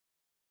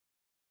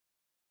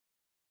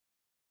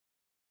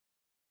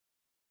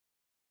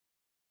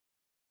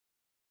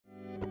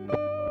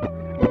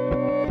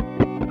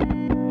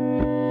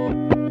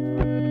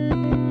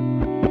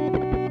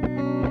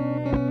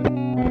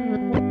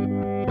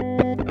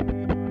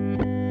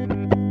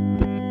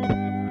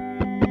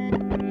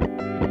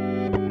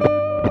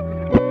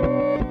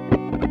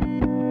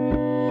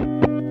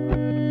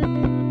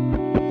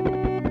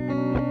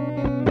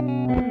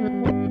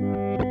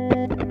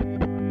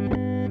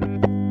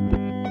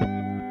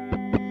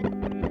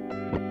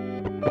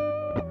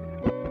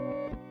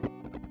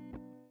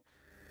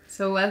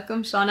So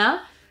welcome,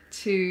 Shonagh,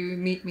 to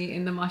meet me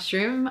in the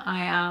mushroom.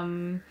 I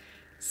am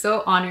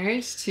so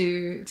honoured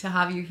to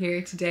have you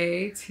here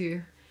today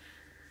to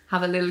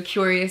have a little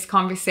curious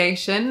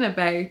conversation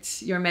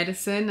about your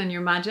medicine and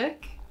your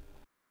magic.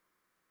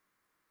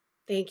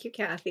 Thank you,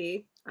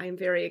 Cathy. I am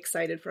very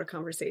excited for a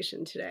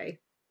conversation today.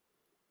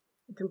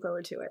 Looking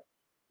forward to it.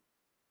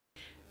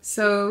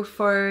 So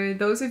for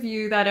those of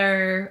you that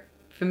are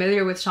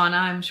familiar with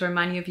Shonagh, I'm sure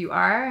many of you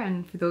are,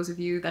 and for those of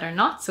you that are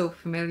not so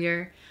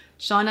familiar,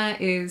 Shonagh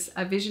is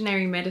a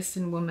visionary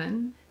medicine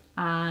woman,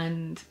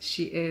 and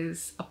she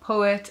is a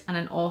poet and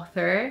an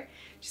author.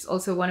 She's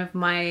also one of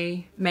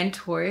my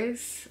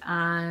mentors,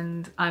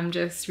 and I'm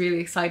just really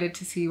excited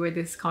to see where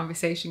this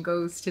conversation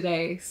goes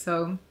today.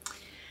 So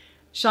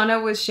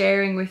Shonagh was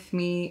sharing with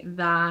me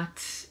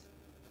that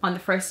on the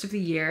 1st of the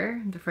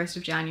year, the 1st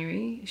of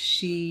January,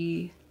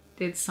 she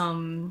did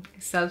some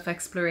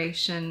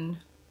self-exploration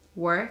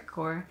work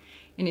or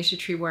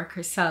initiatory work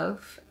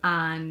herself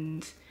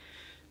and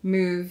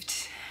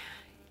moved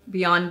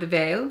beyond the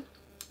veil.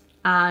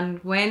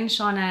 And when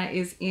Shonagh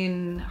is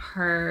in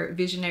her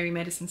visionary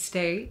medicine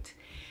state,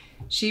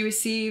 she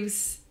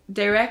receives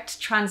direct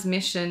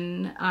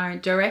transmission or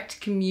direct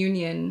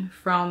communion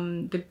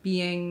from the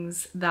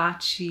beings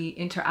that she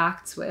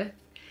interacts with,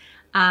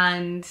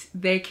 and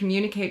they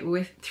communicate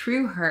with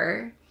through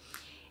her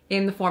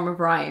in the form of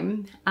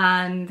rhyme.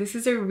 And this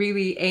is a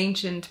really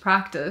ancient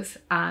practice,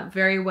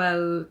 very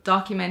well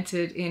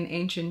documented in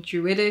ancient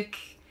Druidic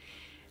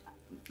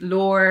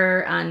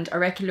lore and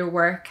oracular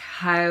work,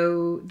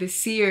 how the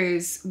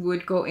seers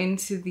would go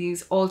into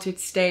these altered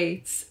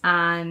states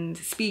and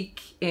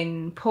speak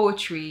in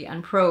poetry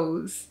and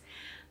prose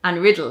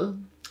and riddle.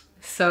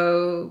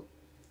 So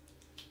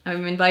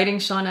I'm inviting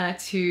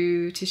Shonagh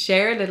to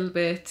share a little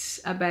bit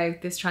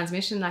about this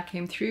transmission that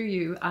came through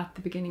you at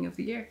the beginning of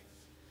the year.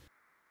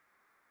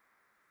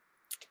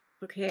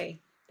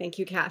 Okay, thank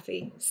you,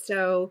 Cathy.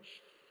 So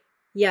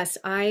yes,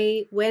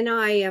 when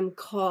I am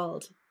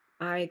called,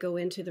 I go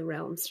into the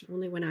realms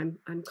only when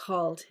I'm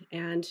called.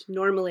 And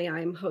normally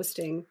I'm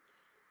hosting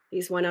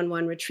these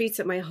one-on-one retreats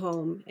at my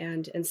home,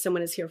 and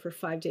someone is here for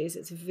 5 days.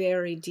 It's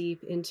very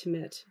deep,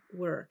 intimate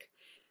work.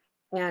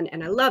 And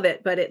I love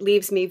it, but it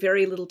leaves me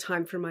very little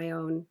time for my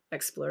own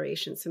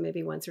exploration. So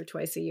maybe once or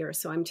twice a year.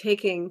 So I'm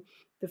taking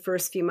the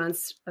first few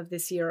months of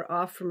this year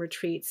off from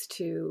retreats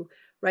to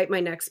write my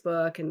next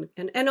book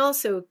and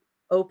also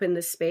open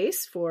the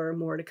space for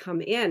more to come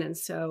in. And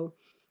so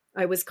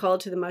I was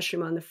called to the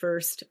mushroom on the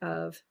 1st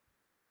of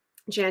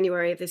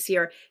January of this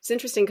year. It's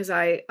interesting because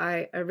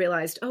I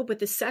realized, oh, but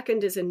the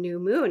 2nd is a new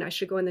moon. I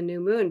should go in the new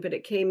moon. But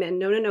it came in,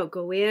 no,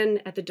 go in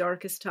at the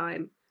darkest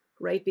time,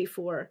 right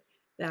before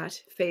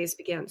that phase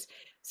begins.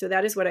 So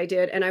that is what I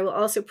did. And I will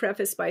also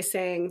preface by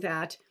saying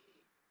that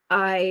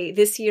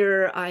this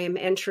year I am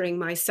entering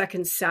my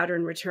 2nd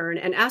Saturn return,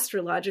 and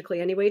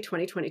astrologically anyway,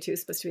 2022 is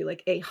supposed to be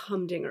like a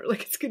humdinger.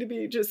 Like it's going to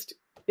be just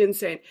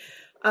insane.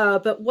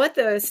 But what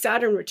the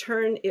Saturn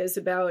return is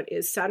about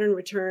is Saturn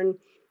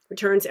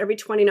returns every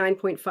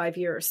 29.5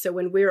 years. So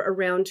when we're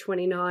around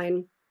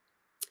 29,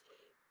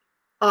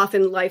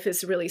 often life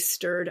is really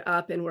stirred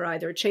up and we're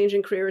either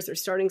changing careers or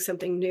starting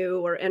something new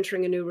or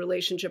entering a new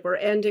relationship or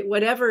ending,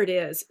 whatever it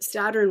is.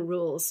 Saturn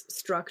rules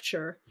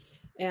structure.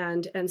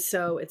 And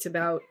so it's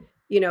about,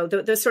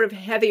 the sort of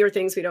heavier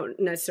things we don't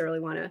necessarily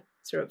want to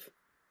sort of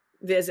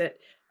visit.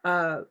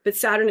 But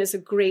Saturn is a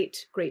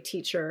great, great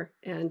teacher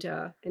and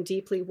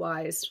deeply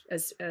wise,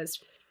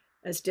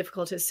 as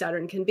difficult as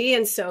Saturn can be.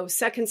 And so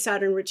 2nd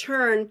Saturn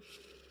return,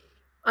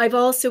 I've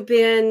also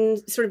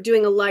been sort of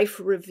doing a life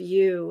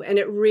review, and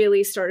it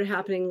really started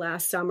happening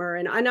last summer.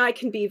 And I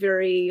can be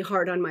very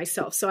hard on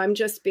myself. So I'm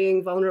just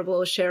being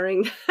vulnerable,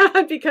 sharing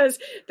that because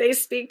they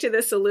speak to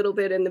this a little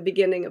bit in the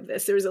beginning of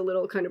this. There's a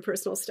little kind of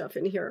personal stuff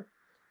in here.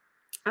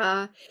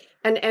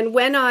 And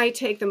when I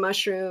take the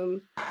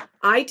mushroom,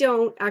 I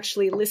don't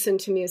actually listen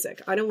to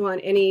music. I don't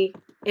want any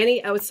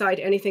outside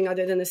anything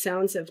other than the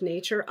sounds of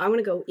nature. I want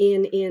to go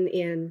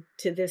in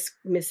to this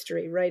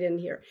mystery right in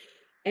here.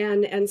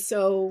 And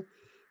so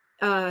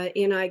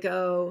in I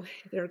go,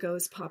 there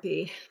goes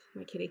Poppy,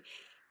 my kitty.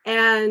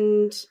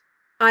 And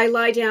I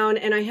lie down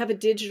and I have a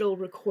digital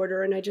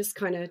recorder and I just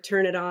kind of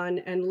turn it on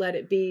and let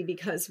it be,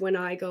 because when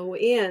I go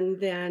in,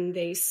 then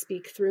they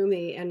speak through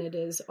me and it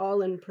is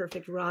all in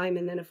perfect rhyme.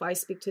 And then if I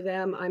speak to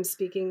them, I'm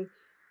speaking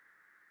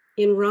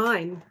in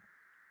rhyme.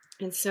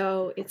 And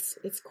so it's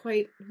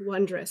quite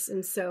wondrous.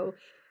 And so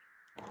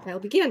I'll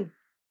begin.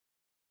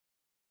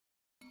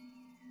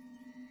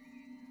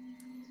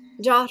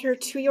 Daughter,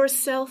 to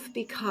yourself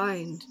be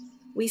kind.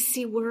 We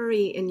see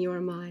worry in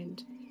your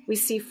mind. We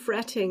see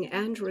fretting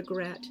and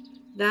regret.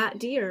 That,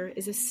 dear,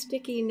 is a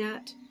sticky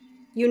net.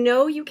 You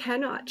know you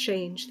cannot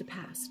change the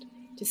past.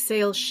 To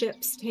sail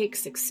ships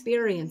takes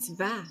experience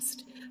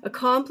vast,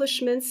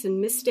 accomplishments and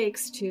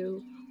mistakes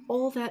too,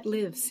 all that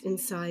lives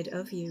inside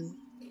of you.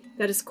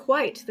 That is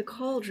quite the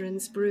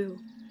cauldron's brew.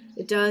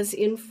 It does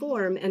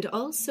inform and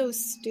also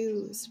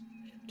stews.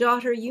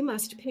 Daughter, you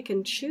must pick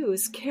and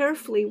choose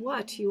carefully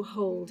what you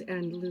hold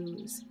and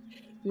lose.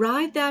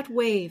 Ride that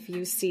wave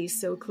you see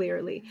so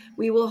clearly.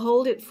 We will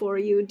hold it for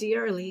you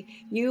dearly.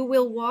 You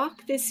will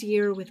walk this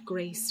year with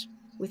grace.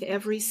 With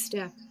every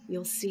step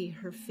you'll see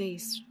her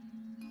face.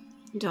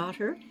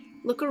 Daughter,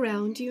 look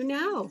around you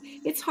now.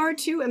 It's hard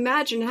to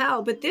imagine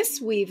how, but this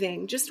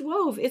weaving just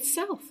wove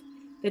itself.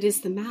 That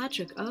is the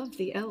magic of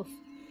the elf.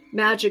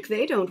 Magic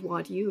they don't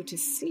want you to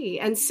see,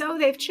 and so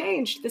they've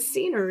changed the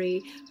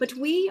scenery, but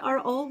we are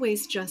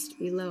always just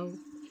below,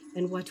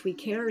 and what we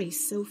carry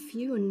so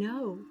few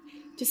know.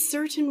 To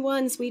certain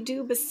ones we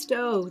do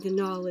bestow the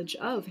knowledge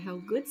of how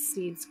good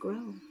seeds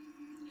grow.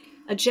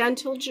 A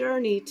gentle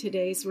journey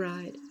today's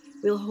ride.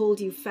 We'll hold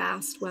you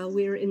fast while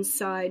we're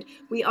inside.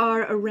 We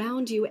are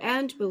around you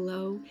and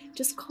below.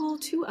 Just call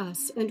to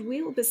us and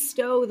we'll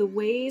bestow the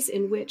ways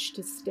in which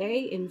to stay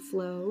in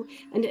flow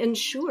and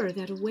ensure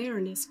that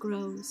awareness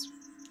grows.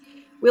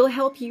 We'll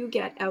help you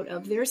get out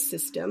of their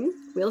system.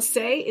 We'll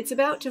say it's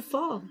about to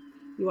fall.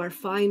 You are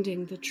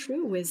finding the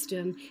true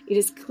wisdom. It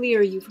is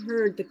clear you've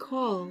heard the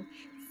call.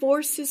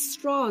 Force is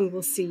strong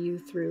will see you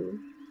through.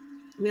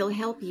 We'll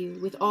help you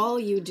with all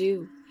you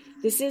do.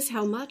 This is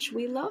how much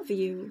we love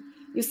you.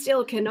 You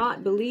still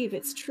cannot believe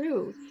it's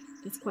true.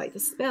 It's quite the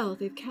spell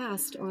they've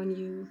cast on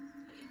you.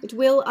 It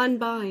will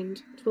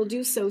unbind. It will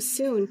do so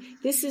soon.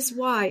 This is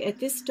why at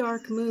this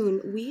dark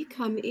moon we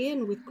come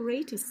in with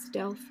greatest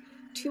stealth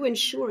to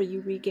ensure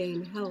you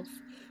regain health.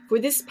 For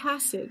this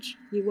passage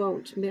you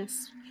won't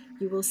miss.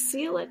 You will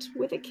seal it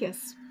with a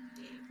kiss.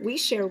 We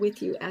share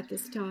with you at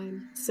this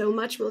time. So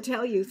much we'll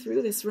tell you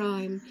through this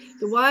rhyme.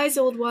 The wise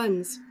old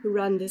ones who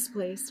run this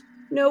place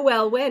know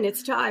well when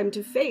it's time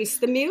to face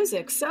the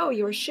music, so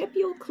your ship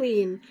you'll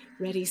clean,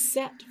 ready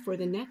set for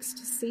the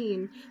next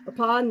scene.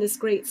 Upon this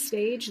great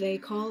stage they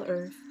call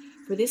Earth,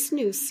 for this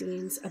new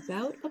scene's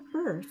about a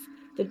birth.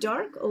 The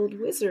dark old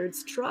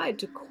wizards tried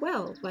to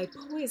quell by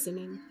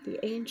poisoning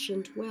the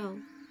ancient well.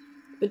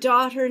 But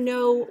daughter,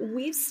 know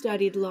we've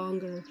studied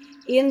longer.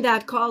 In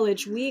that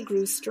college we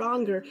grew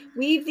stronger.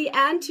 We've the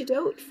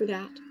antidote for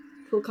that.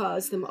 'Twill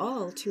cause them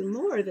all to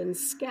more than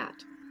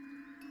scat.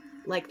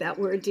 Like that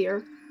word,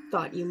 dear?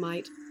 Thought you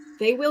might.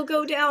 They will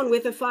go down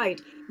with a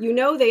fight. You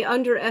know they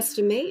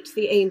underestimate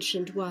the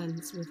ancient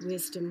ones with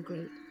wisdom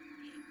great.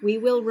 We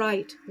will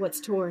right what's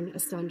torn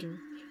asunder.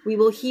 We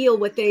will heal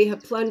what they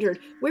have plundered.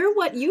 We're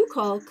what you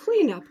call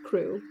cleanup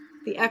crew,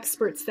 the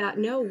experts that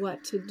know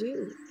what to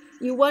do.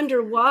 You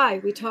wonder why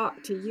we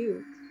talk to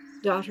you.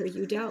 Daughter,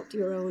 you doubt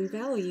your own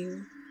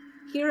value.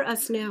 Hear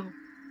us now.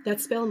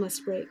 That spell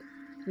must break.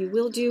 You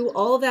will do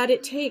all that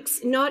it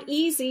takes. Not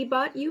easy,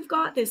 but you've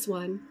got this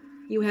one.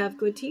 You have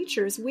good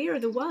teachers. We're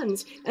the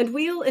ones. And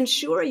we'll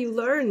ensure you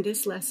learn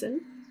this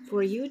lesson.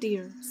 For you,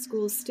 dear,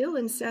 school's still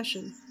in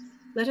session.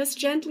 Let us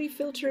gently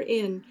filter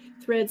in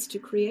threads to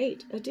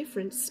create a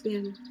different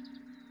spin.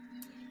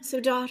 So,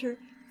 daughter,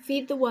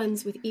 feed the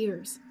ones with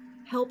ears.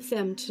 Help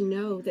them to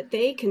know that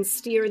they can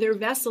steer their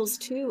vessels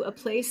to a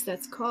place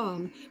that's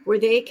calm, where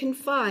they can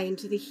find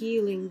the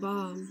healing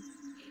balm.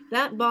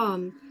 That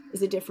balm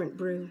is a different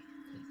brew,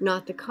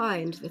 not the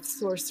kind that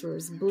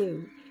sorcerers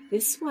blew.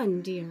 This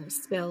one, dear,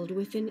 spelled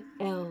with an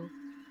L.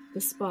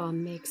 This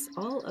balm makes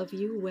all of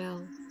you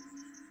well.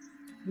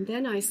 And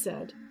then I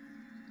said,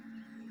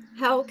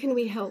 how can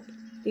we help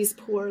these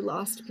poor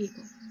lost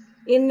people?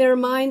 In their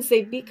minds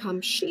they've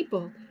become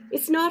sheeple.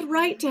 It's not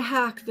right to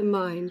hack the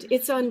mind.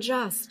 It's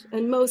unjust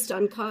and most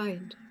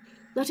unkind.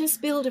 Let us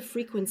build a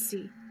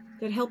frequency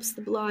that helps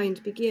the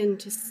blind begin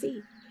to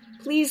see.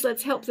 Please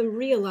let's help them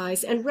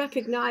realize and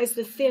recognize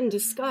the thin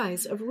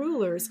disguise of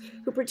rulers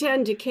who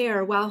pretend to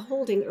care while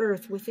holding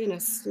earth within a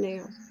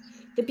snare.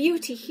 The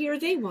beauty here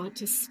they want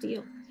to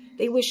steal.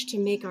 They wish to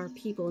make our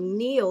people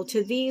kneel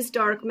to these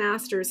dark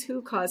masters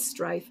who cause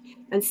strife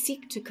and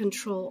seek to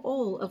control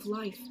all of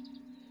life.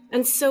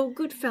 And so,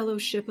 good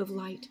fellowship of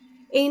light,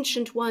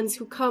 ancient ones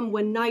who come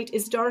when night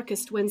is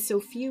darkest, when so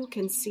few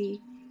can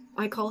see,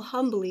 I call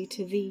humbly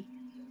to thee.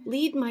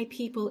 Lead my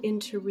people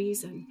into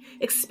reason.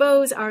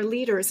 Expose our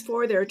leaders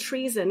for their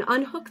treason.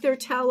 Unhook their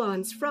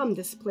talons from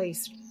this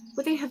place.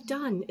 What they have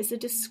done is a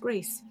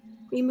disgrace.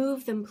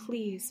 Remove them,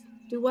 please.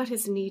 Do what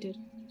is needed.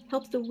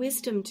 Help the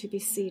wisdom to be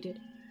seated.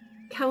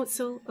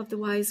 Counsel of the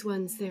wise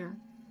ones there.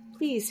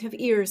 Please have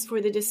ears for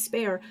the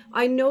despair.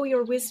 I know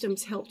your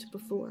wisdom's helped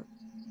before.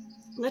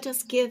 Let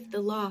us give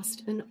the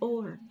lost an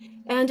oar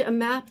and a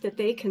map that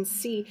they can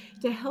see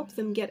to help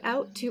them get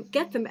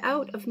them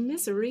out of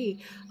misery,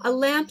 a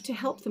lamp to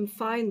help them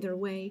find their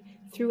way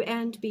through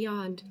and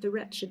beyond the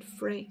wretched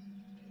fray.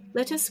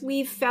 Let us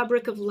weave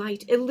fabric of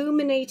light,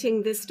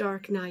 illuminating this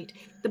dark night.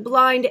 The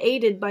blind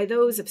aided by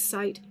those of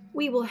sight,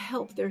 we will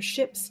help their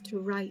ships to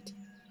right.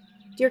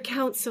 Dear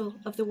counsel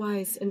of the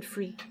wise and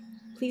free,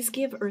 please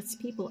give Earth's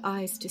people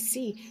eyes to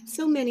see.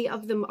 So many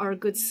of them are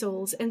good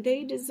souls, and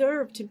they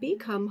deserve to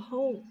become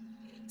whole.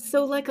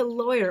 So like a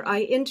lawyer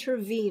I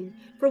intervene,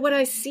 for what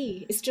I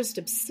see is just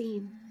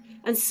obscene.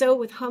 And so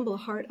with humble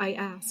heart I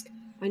ask,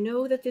 I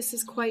know that this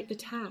is quite the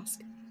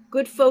task.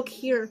 Good folk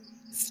here,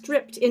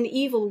 stripped in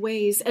evil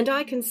ways, and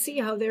I can see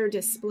how they're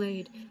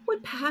displayed.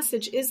 What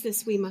passage is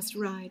this we must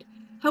ride?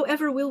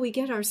 However will we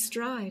get our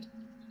stride?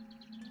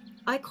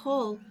 I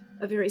call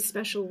a very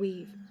special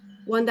weave,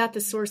 one that the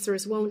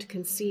sorcerers won't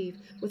conceive.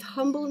 With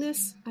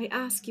humbleness, I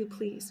ask you,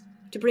 please,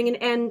 to bring an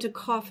end to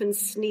coffin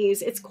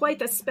sneeze. It's quite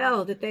the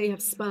spell that they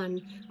have spun.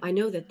 I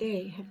know that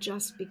they have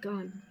just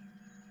begun.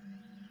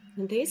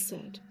 And they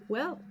said,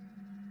 well,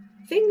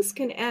 things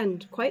can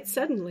end quite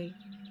suddenly.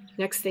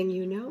 Next thing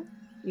you know,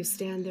 you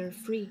stand there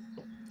free.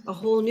 A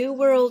whole new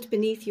world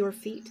beneath your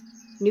feet,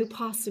 new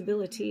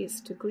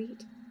possibilities to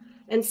greet.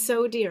 And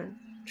so, dear,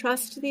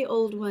 trust the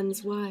old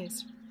ones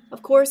wise.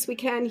 Of course we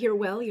can hear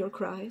well your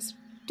cries.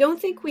 Don't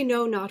think we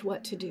know not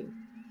what to do.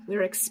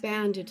 We're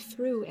expanded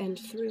through and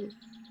through.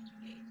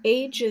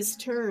 Ages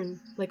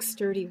turn like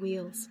sturdy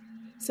wheels.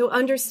 So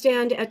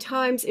understand, at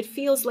times it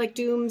feels like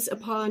doom's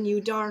upon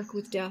you, dark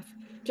with death.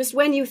 Just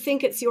when you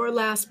think it's your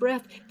last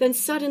breath, then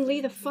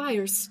suddenly the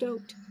fire's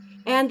stoked,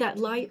 and that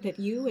light that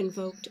you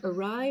invoked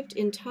arrived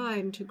in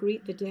time to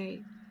greet the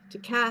day, to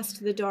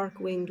cast the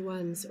dark-winged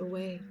ones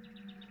away.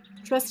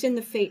 Trust in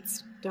the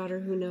fates, daughter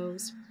who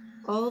knows.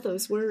 All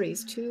those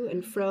worries to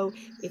and fro,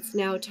 it's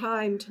now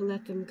time to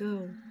let them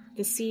go.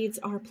 The seeds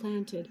are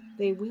planted,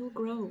 they will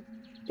grow.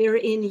 They're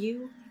in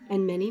you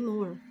and many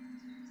more.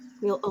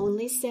 We'll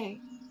only say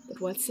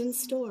that what's in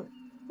store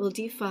will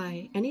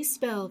defy any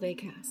spell they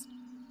cast.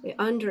 They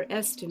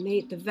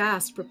underestimate the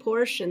vast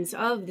proportions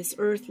of this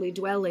earthly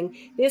dwelling,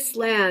 this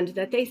land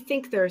that they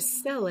think they're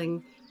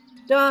selling.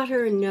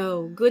 Daughter,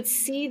 no, good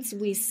seeds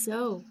we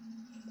sow.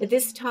 At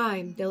this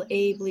time they'll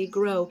ably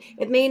grow.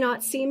 It may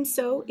not seem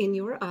so in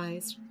your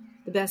eyes.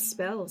 The best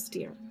spells,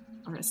 dear,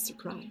 are a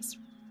surprise.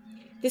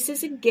 This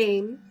is a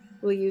game,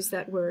 we'll use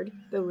that word,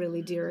 though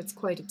really, dear, it's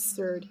quite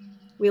absurd.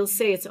 We'll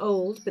say it's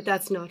old, but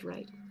that's not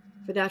right,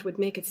 for that would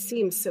make it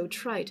seem so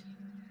trite.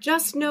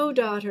 Just know,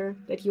 daughter,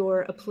 that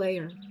you're a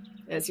player.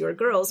 As your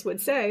girls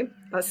would say,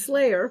 a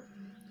slayer.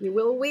 You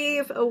will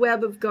weave a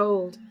web of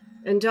gold,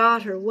 and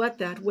daughter, what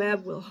that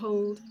web will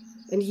hold.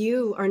 And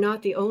you are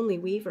not the only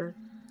weaver.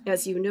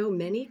 As you know,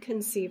 many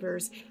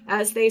conceivers,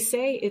 as they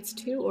say, it's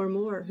two or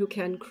more who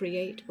can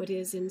create what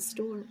is in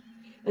store.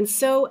 And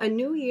so a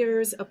new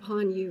year's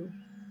upon you.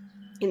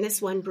 And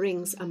this one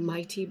brings a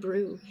mighty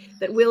brew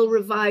that will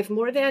revive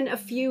more than a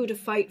few to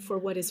fight for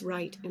what is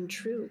right and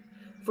true.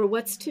 For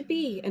what's to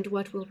be and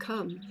what will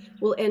come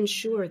will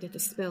ensure that the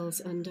spell's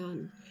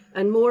undone,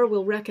 and more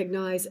will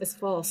recognize as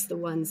false the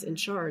ones in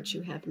charge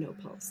who have no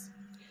pulse.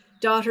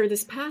 Daughter,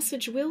 this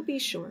passage will be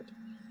short.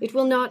 It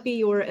will not be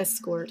your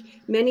escort.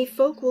 Many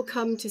folk will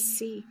come to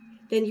see.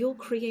 Then you'll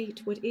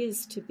create what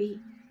is to be.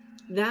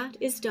 That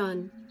is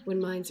done when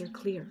minds are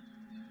clear,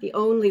 the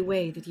only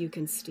way that you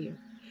can steer.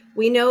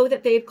 We know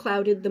that they've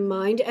clouded the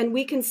mind, and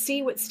we can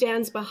see what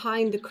stands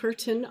behind the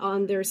curtain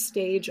on their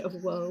stage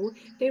of woe.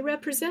 They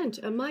represent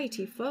a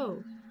mighty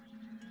foe.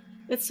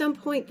 At some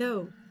point,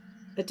 though,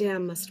 a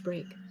dam must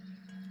break,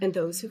 and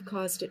those who've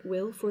caused it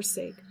will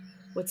forsake.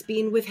 What's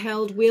been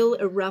withheld will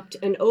erupt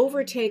and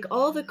overtake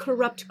all the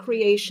corrupt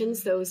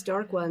creations those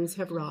dark ones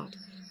have wrought.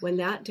 When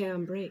that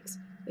dam breaks,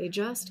 they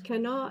just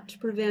cannot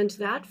prevent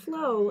that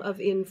flow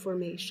of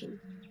information.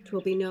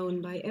 'Twill be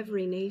known by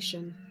every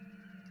nation.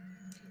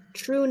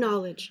 True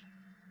knowledge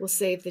will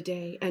save the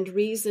day, and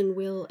reason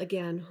will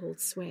again hold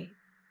sway.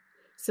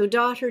 So,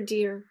 daughter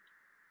dear,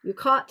 you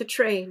caught the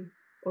train,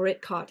 or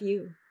it caught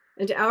you,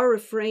 and our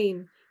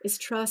refrain is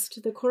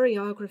trust the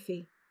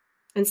choreography,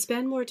 and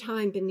spend more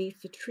time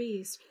beneath the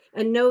trees,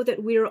 and know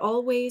that we're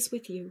always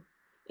with you,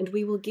 and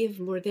we will give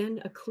more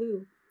than a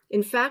clue.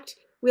 In fact,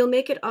 we'll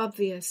make it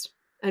obvious,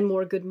 and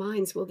more good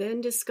minds will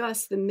then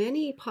discuss the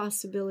many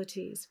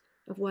possibilities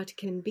of what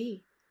can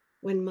be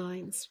when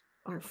minds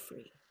are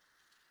free.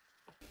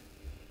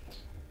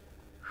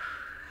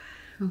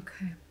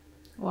 Okay.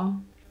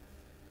 Well.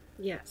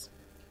 Yes.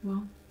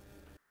 Well.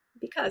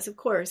 Because, of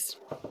course,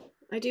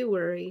 I do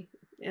worry.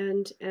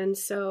 And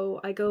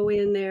so I go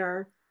in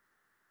there,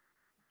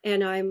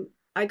 and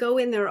I go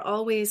in there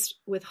always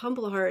with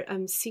humble heart.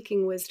 I'm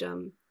seeking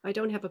wisdom. I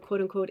don't have a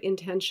quote unquote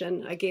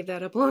intention. I gave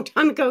that up a long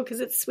time ago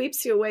because it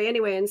sweeps you away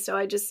anyway. And so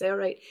I just say, all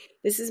right,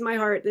 this is my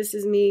heart. This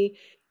is me.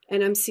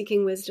 And I'm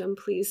seeking wisdom.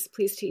 Please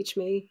teach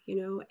me,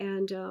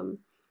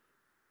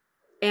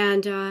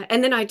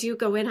 and then I do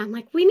go in. I'm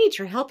like, we need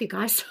your help, you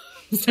guys.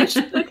 It's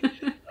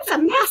a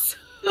mess.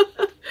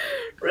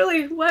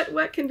 Really,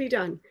 what can be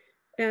done?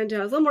 And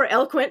a little more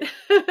eloquent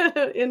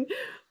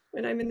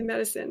when I'm in the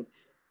medicine.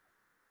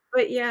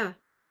 But yeah.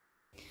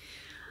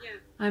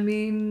 I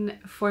mean,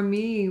 for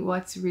me,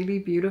 what's really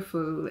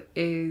beautiful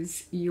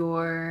is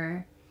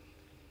your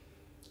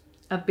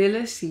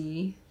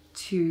ability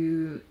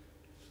to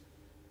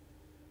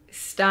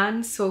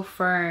stand so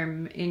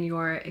firm in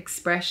your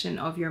expression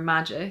of your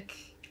magic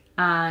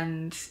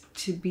and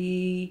to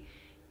be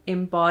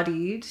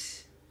embodied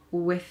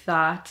with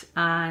that,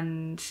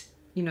 and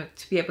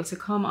to be able to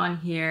come on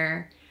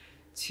here,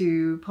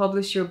 to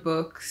publish your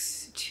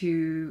books,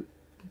 to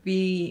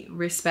be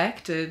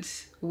respected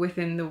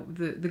within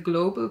the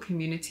global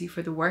community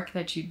for the work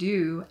that you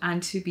do,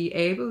 and to be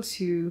able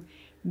to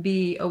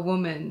be a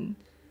woman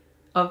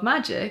of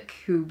magic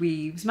who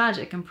weaves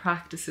magic and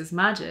practices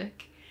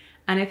magic.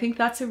 And I think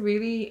that's a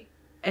really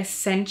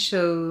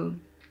essential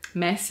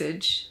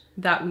message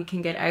that we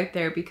can get out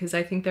there, because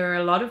I think there are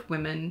a lot of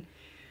women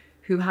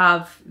who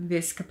have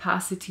this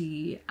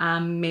capacity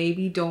and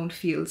maybe don't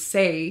feel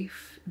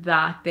safe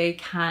that they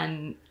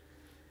can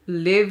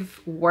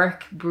live,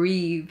 work,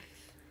 breathe,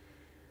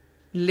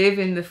 live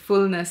in the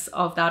fullness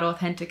of that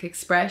authentic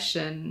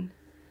expression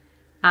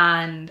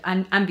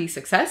and be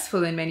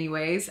successful in many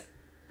ways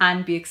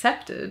and be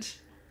accepted.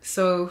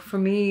 So for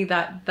me,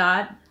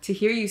 that to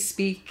hear you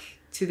speak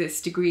to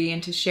this degree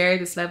and to share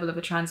this level of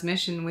a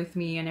transmission with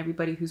me and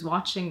everybody who's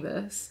watching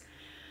this,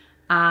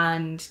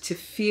 and to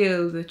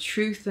feel the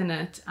truth in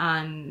it,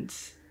 and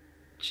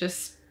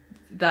just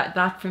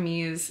that for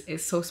me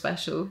is so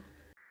special.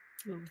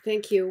 Oh,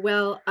 thank you.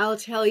 Well, I'll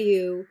tell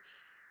you,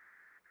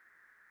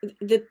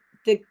 the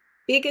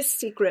biggest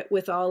secret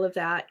with all of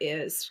that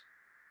is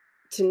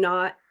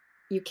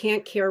you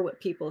can't care what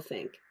people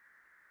think.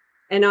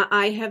 And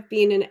I have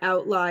been an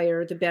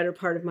outlier the better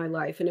part of my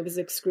life, and it was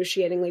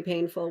excruciatingly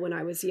painful when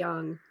I was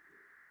young.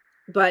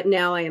 But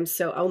now I am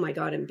oh my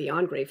God, I'm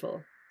beyond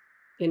grateful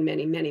in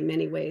many, many,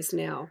 many ways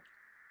now.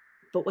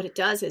 But what it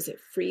does is it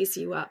frees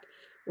you up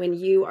when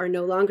you are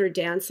no longer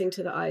dancing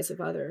to the eyes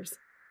of others,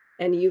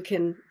 and you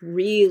can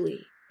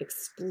really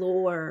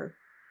explore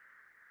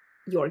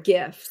your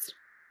gifts,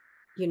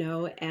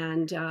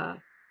 and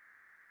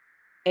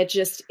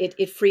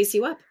it frees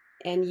you up,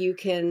 and you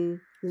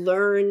can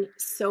learn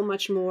so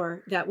much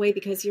more that way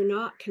because you're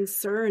not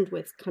concerned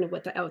with kind of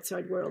what the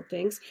outside world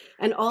thinks.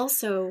 And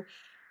also,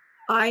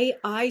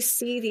 I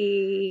see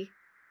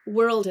the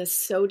world as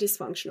so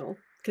dysfunctional,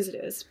 because it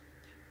is.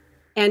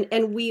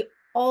 And we,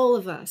 all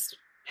of us,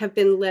 have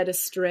been led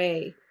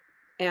astray.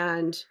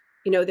 And,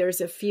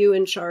 there's a few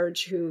in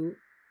charge who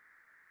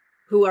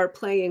are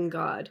playing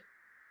God.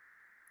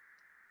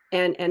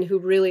 And who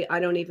really, I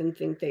don't even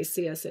think they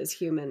see us as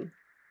human.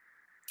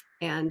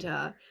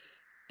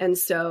 And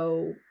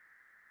so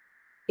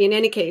in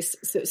any case,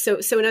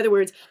 so in other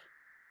words,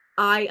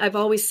 I've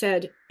always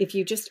said, if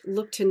you just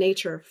look to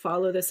nature,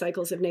 follow the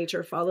cycles of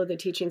nature, follow the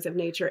teachings of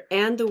nature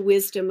and the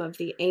wisdom of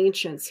the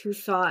ancients who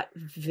thought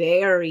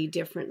very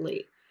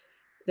differently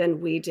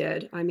than we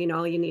did. I mean,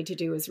 all you need to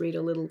do is read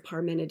a little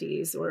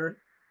Parmenides or,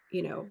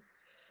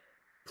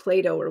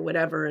 Plato or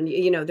whatever. And,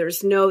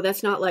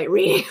 that's not like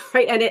reading,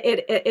 right? And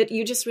it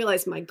you just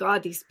realize, my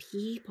God, these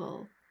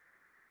people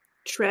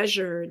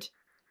treasured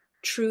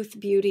truth,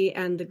 beauty,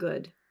 and the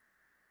good.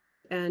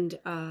 And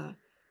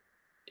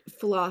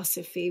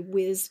philosophy,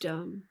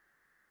 wisdom,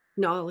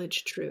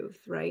 knowledge, truth,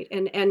 right?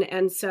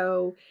 And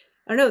so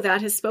I don't know,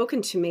 that has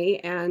spoken to me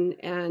and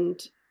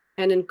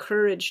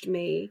encouraged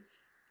me.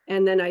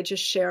 And then I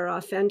just share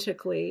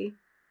authentically.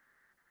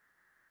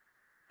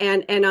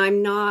 And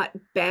I'm not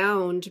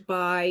bound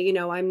by,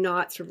 I'm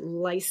not sort of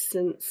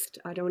licensed.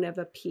 I don't have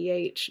a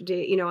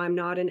PhD, I'm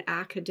not an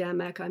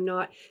academic. I'm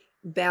not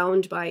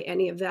bound by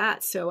any of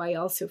that. So I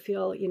also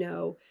feel,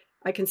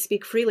 I can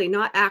speak freely,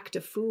 not act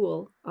a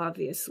fool,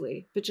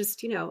 obviously, but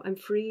just, I'm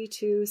free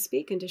to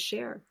speak and to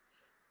share.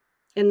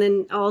 And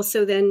then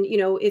also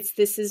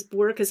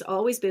work has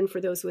always been for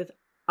those with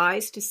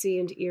eyes to see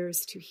and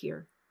ears to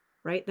hear,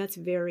 right? That's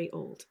very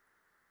old.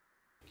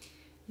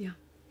 Yeah.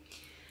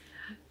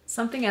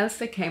 Something else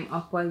that came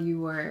up while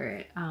you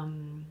were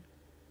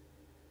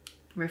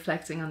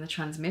reflecting on the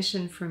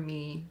transmission for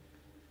me,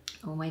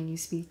 when you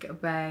speak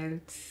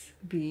about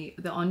the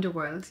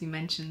underworld, you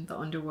mentioned the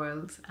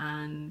underworld,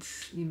 and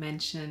you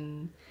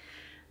mention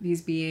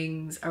these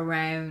beings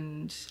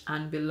around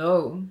and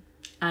below.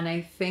 And I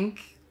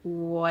think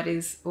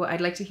I'd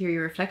like to hear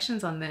your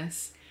reflections on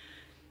this.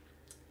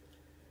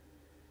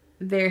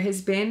 There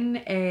has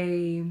been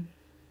a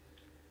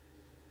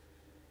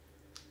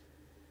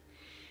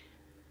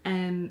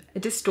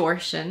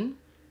distortion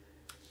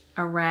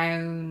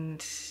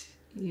around,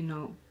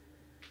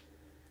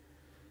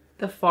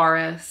 the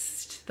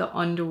forest, the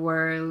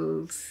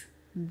underworld,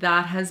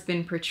 that has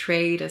been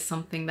portrayed as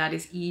something that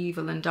is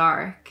evil and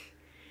dark.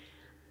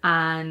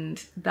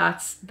 And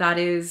that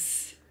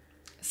is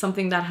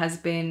something that has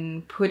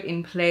been put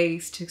in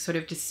place to sort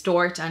of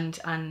distort and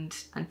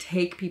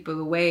take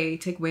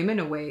women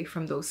away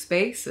from those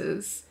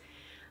spaces.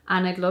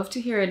 And I'd love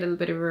to hear a little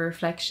bit of a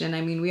reflection.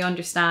 I mean, we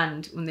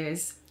understand when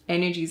there's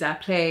energies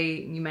at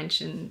play, you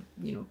mentioned,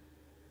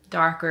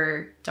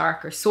 darker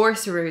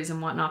sorcerers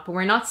and whatnot, but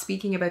we're not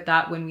speaking about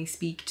that when we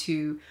speak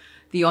to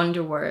the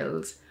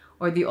underworld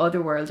or the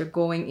other world or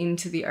going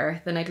into the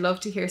earth. And I'd love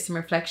to hear some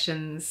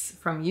reflections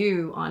from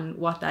you on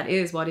what that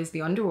is. What is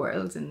the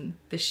underworld and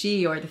the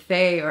she or the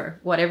fae or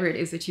whatever it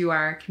is that you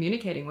are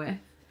communicating with?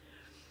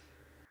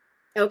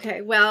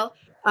 Okay, well,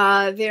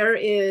 there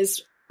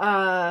is,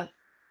 what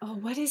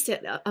is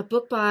it? A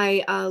book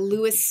by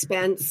Lewis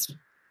Spence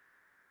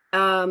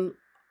on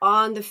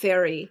the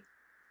fairy.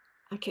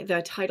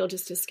 The title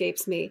just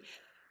escapes me.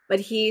 But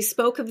he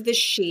spoke of the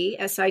Sidhe,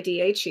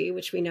 Sidhe,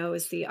 which we know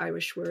is the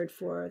Irish word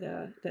for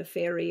the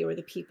fairy or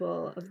the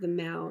people of the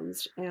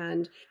mounds.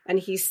 And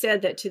he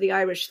said that to the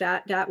Irish,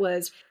 that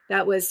was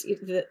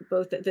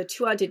both the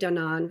Tuatha De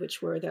Danann,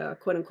 which were the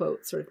quote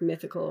unquote sort of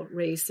mythical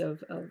race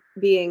of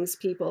beings,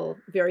 people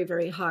very,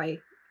 very highly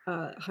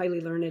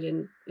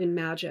learned in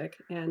magic,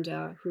 and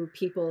who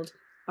peopled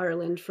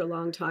Ireland for a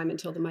long time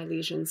until the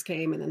Milesians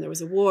came, and then there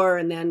was a war,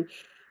 and then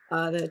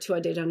the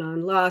Tuatha De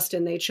Danann lost,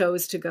 and they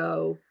chose to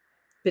go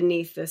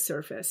beneath the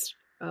surface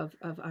of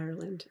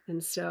Ireland.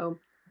 And so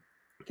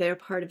they're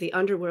part of the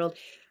underworld.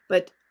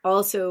 But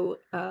also,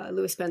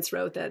 Lewis Spence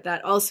wrote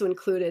that also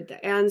included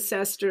the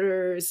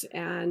ancestors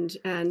and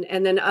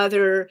then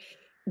other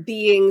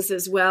beings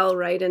as well,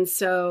 right? And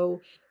so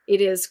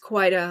it is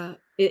quite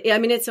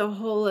it's a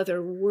whole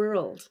other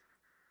world.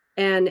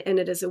 And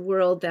it is a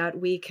world that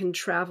we can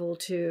travel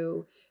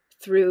to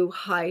through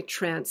high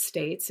trance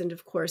states. And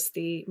of course,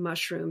 the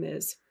mushroom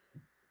is,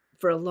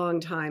 for a long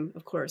time,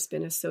 of course,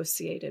 been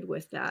associated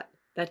with that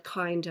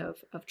kind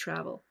of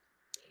travel.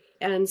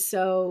 And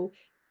so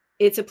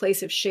it's a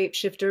place of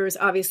shapeshifters.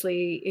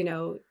 Obviously,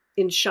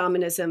 in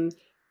shamanism,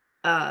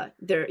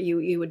 there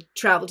you would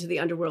travel to the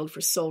underworld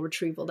for soul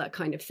retrieval, that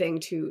kind of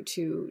thing,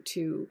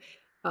 to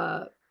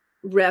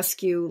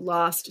rescue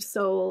lost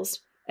souls,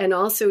 and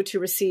also to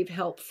receive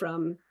help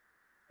from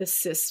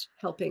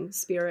helping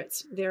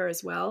spirits there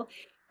as well.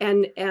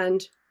 And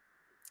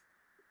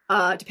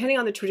depending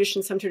on the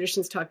tradition, some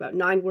traditions talk about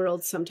 9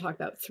 worlds, some talk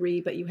about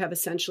 3, but you have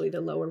essentially the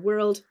lower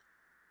world,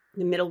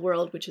 the middle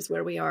world, which is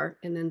where we are,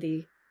 and then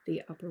the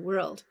upper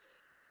world.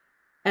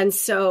 And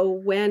so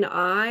when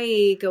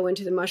I go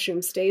into the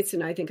mushroom states,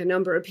 and I think a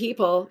number of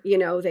people,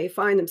 they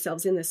find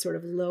themselves in this sort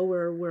of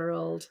lower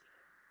world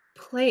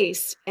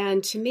place.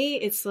 And to me,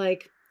 it's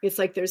like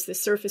there's the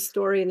surface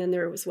story, and then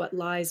there was what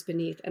lies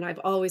beneath. And I've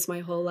always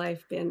my whole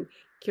life been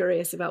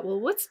curious about, well,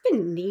 what's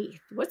beneath?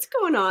 What's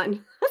going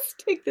on? Let's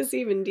take this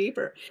even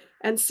deeper.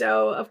 And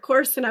so, of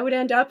course, then I would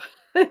end up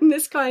in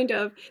this kind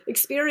of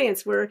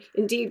experience where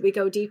indeed we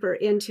go deeper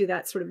into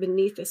that sort of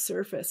beneath the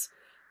surface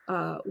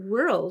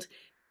world.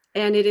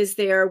 And it is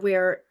there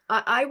where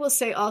I will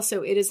say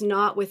also, it is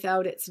not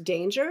without its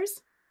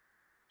dangers,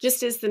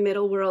 just as the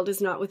middle world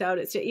is not without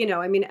its,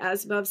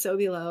 as above, so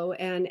below.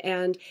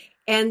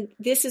 And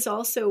this is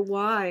also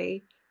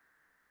why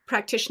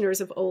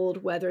practitioners of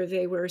old, whether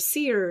they were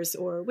seers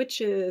or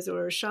witches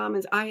or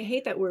shamans, I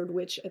hate that word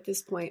witch at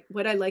this point.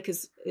 What I like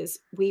is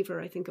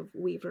weaver. I think of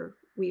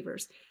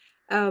weavers.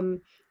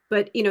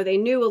 But, they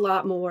knew a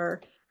lot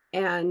more.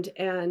 And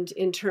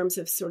in terms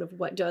of sort of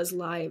what does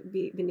lie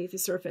beneath the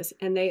surface,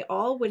 and they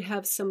all would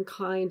have some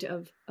kind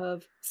of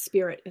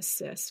spirit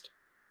assist,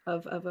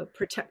 of a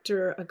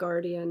protector, a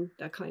guardian,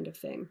 that kind of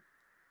thing.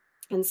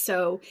 And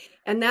so,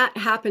 and that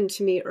happened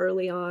to me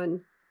early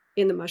on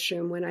in the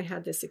mushroom when I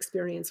had this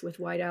experience with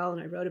White Owl,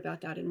 and I wrote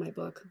about that in my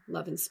book,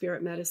 Love and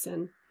Spirit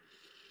Medicine.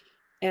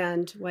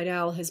 And White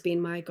Owl has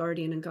been my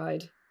guardian and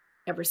guide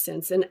ever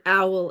since. An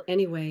owl,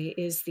 anyway,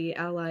 is the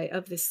ally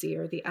of the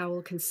seer. The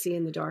owl can see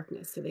in the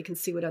darkness, so they can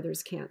see what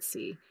others can't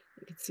see.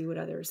 They can see what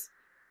others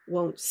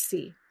won't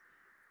see.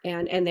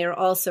 And they're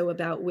also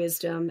about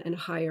wisdom and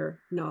higher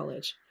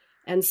knowledge.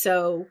 And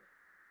so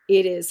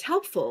it is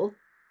helpful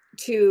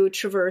to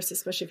traverse,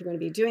 especially if you're going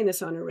to be doing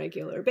this on a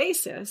regular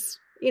basis,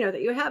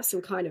 that you have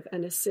some kind of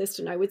an assist.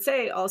 And I would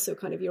say also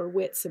kind of your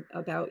wits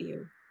about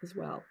you as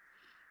well.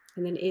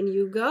 And then in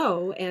you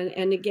go.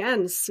 And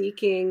again,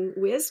 seeking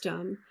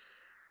wisdom.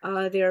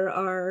 There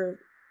are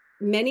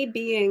many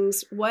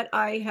beings.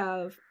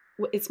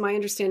 It's my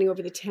understanding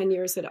over the 10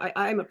 years that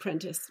I'm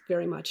apprentice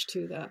very much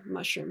to the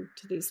mushroom,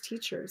 to these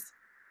teachers,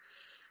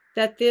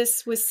 that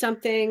this was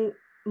something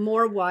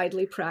more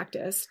widely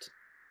practiced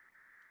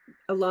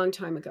a long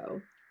time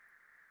ago.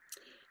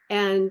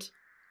 And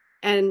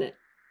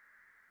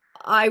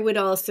I would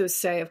also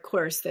say, of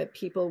course, that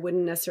people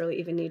wouldn't necessarily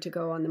even need to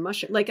go on the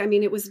mushroom.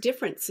 It was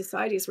different.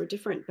 Societies were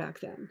different back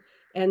then.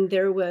 And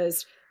there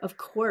was, of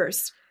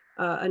course,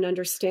 an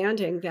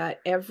understanding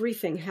that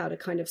everything had a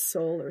kind of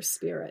soul or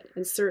spirit.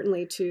 And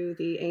certainly to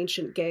the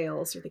ancient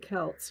Gaels or the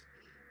Celts,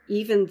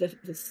 even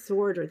the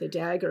sword or the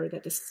dagger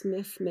that the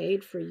smith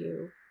made for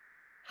you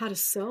had a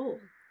soul.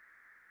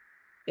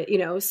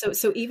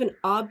 So even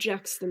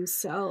objects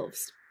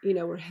themselves,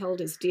 were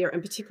held as dear,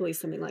 and particularly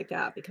something like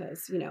that,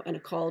 because, and a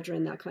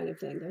cauldron, that kind of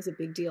thing. That was a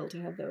big deal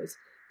to have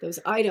those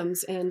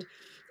items. And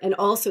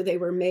also they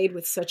were made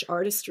with such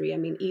artistry.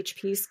 Each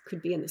piece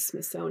could be in the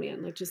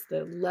Smithsonian, like just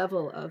the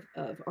level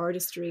of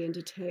artistry and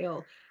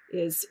detail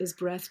is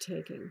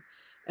breathtaking.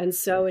 And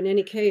so in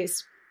any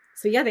case,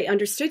 they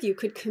understood you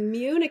could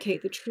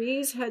communicate. The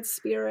trees had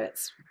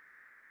spirits,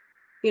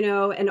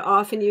 and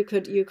often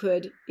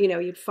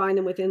you'd find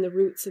them within the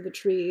roots of the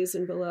trees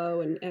and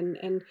below.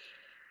 And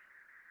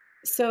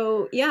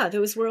so,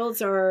 those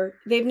worlds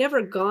they've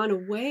never gone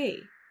away.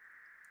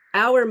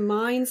 Our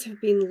minds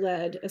have been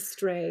led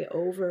astray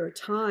over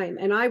time.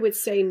 And I would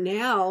say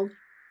now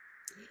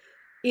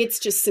it's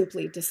just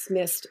simply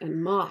dismissed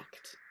and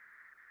mocked.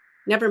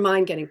 Never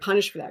mind getting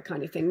punished for that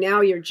kind of thing.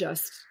 Now you're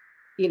just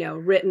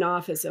written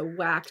off as a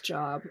whack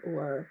job,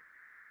 or,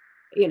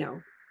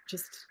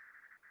 just,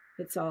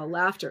 it's all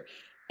laughter.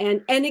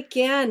 And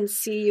again,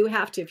 see, you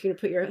have to, if you're going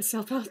to put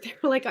yourself out there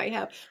like I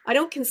have, I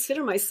don't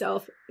consider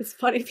myself, it's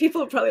funny,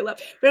 people probably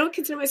laugh, but I don't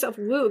consider myself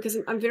woo, because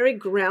I'm very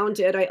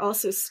grounded. I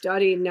also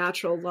study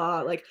natural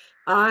law. Like,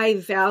 I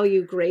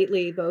value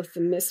greatly both the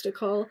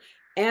mystical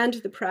and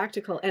the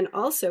practical. And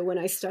also when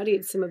I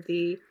studied some of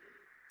the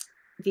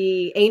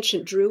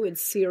ancient Druid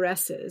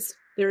seeresses,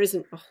 there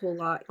isn't a whole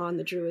lot on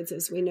the Druids,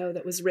 as we know,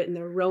 that was written.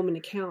 There are Roman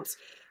accounts.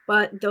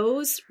 But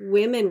those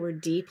women were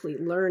deeply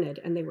learned,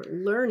 and they were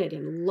learned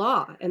in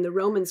law. And the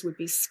Romans would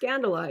be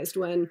scandalized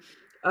when,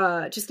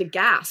 just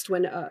aghast,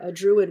 when a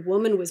Druid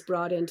woman was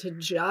brought in to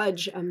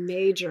judge a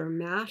major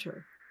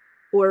matter,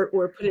 or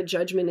put a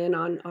judgment in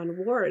on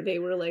war. They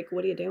were like,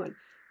 what are you doing?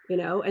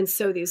 And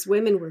so these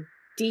women were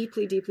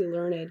deeply, deeply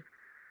learned,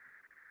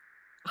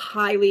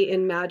 highly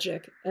in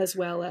magic as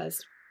well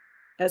as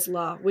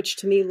law, which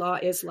to me, law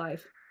is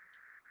life.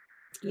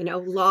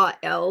 Law,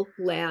 L,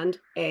 land,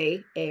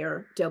 A,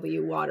 air,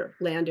 W, water,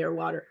 land, air,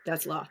 water.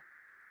 That's law.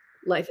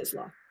 Life is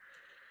law.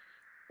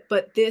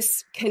 But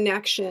this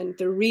connection,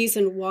 the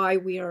reason why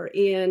we are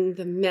in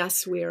the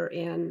mess we're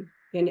in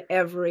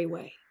every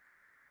way,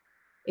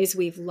 is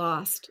we've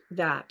lost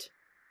that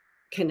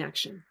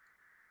connection.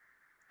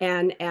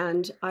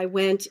 And I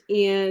went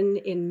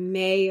in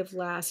May of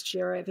last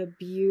year. I have a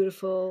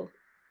beautiful,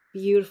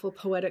 beautiful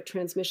poetic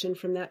transmission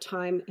from that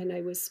time. And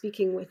I was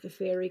speaking with the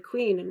Fairy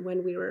Queen. And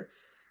when we were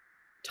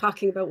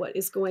talking about what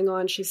is going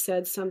on, she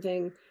said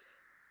something,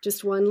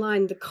 just one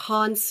line: the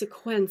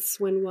consequence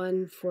when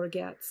one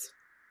forgets.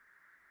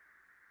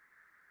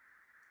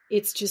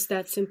 It's just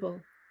that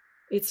simple.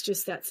 It's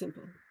just that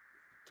simple.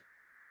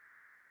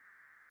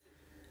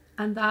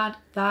 And that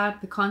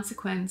the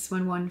consequence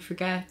when one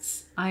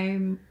forgets,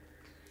 I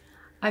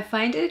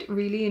find it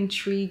really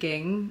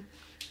intriguing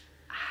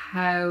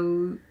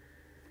how,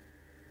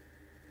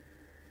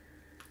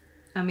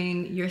 I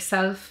mean,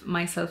 yourself,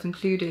 myself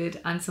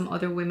included, and some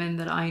other women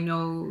that I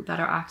know that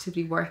are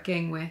actively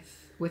working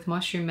with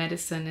mushroom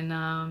medicine,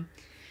 and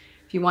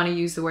if you want to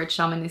use the word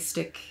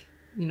shamanistic,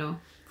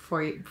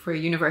 for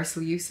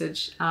universal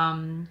usage,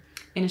 in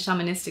a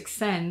shamanistic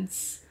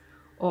sense,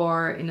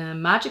 or in a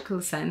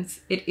magical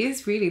sense, it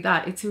is really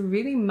that. It's a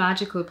really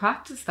magical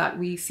practice that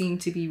we seem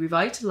to be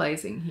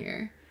revitalizing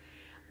here.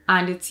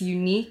 And it's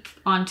unique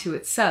unto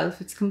itself.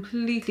 It's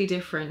completely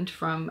different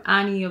from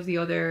any of the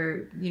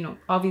other,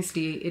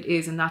 obviously it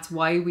is. And that's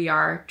why we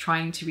are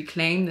trying to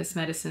reclaim this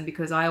medicine,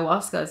 because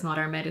ayahuasca is not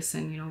our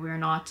medicine. We're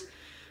not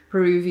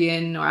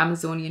Peruvian or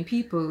Amazonian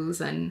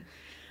peoples, and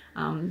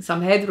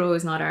San Pedro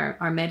is not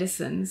our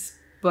medicines.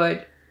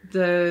 But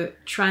the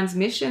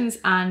transmissions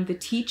and the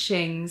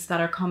teachings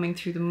that are coming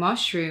through the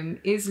mushroom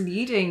is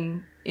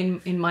leading,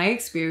 in my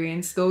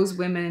experience, those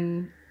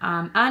women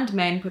and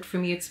men, but for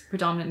me it's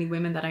predominantly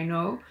women that I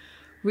know,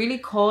 really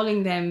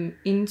calling them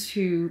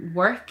into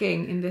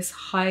working in this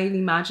highly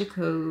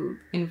magical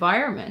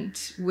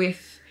environment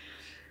with,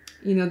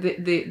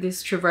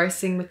 this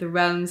traversing with the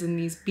realms and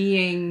these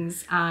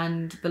beings,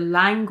 and the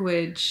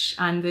language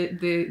and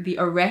the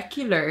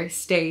oracular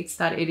states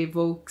that it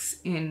evokes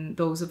in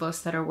those of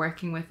us that are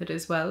working with it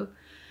as well.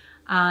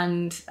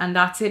 And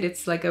that's it.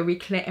 It's like a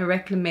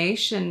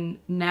reclamation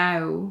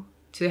now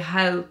to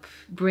help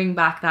bring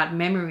back that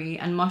memory.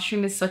 And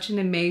mushroom is such an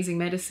amazing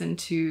medicine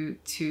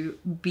to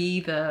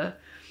be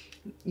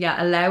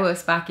allow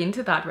us back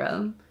into that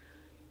realm.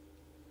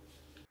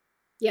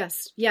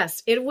 Yes,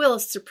 it will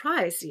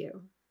surprise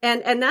you.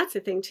 And that's the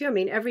thing too. I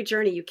mean, every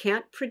journey you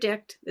can't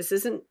predict. This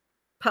isn't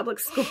public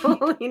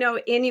school,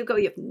 in you go,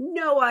 you have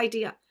no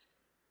idea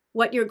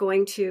what you're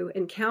going to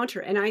encounter.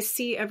 And I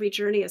see every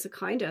journey as a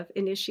kind of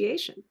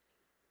initiation.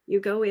 You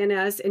go in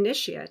as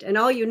initiate, and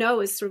all you know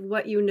is sort of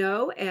what you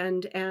know,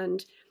 and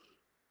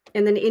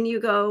then in you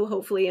go,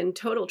 hopefully in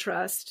total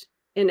trust,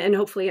 and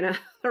hopefully in a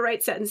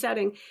right set and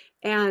setting,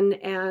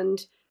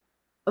 and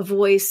a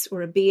voice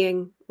or a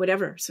being,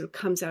 whatever, sort of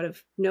comes out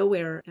of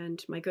nowhere.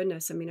 And my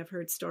goodness, I mean, I've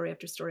heard story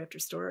after story after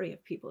story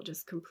of people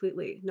just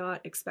completely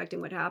not expecting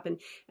what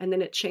happened. And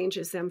then it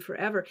changes them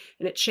forever.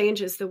 And it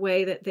changes the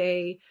way that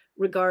they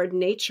regard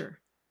nature,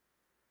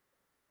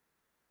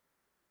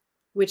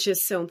 which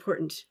is so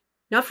important.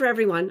 Not for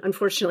everyone,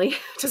 unfortunately.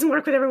 It doesn't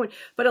work with everyone,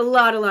 but a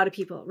lot of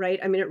people, right?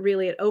 I mean,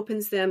 it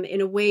opens them in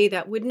a way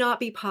that would not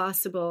be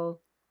possible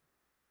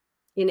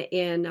in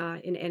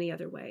any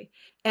other way.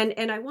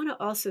 And I want to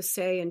also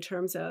say, in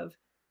terms of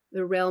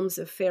the realms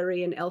of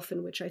fairy and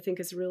elfin, which I think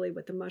is really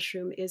what the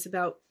mushroom is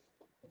about.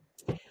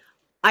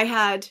 I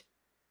had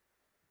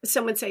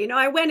someone say,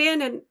 I went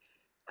in and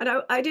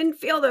I didn't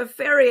feel the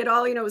fairy at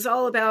all. It was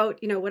all about,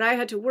 what I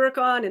had to work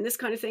on and this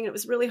kind of thing. It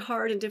was really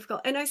hard and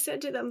difficult. And I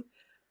said to them,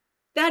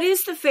 that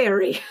is the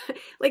fairy.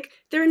 Like,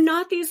 they're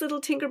not these little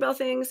Tinkerbell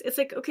things. It's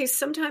like, okay,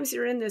 sometimes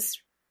you're in this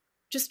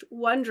just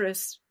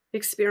wondrous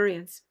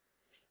experience.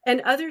 And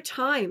other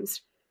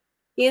times,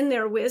 in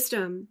their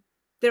wisdom,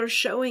 they're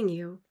showing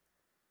you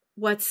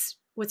what's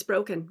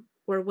broken,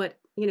 or what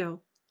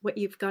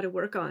you've got to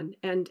work on.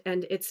 And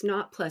it's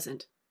not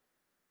pleasant.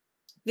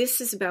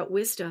 this is about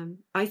wisdom,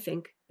 I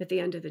think, at the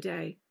end of the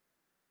day.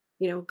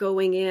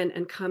 Going in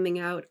and coming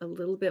out a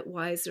little bit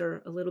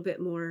wiser, a little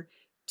bit more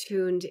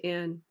tuned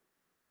in.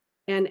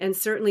 And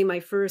certainly my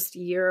first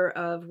year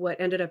of what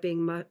ended up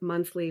being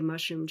monthly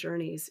mushroom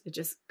journeys, it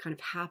just kind of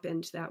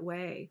happened that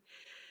way.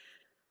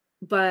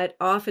 But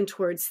often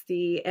towards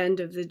the end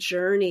of the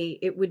journey,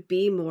 it would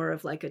be more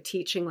of like a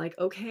teaching, like,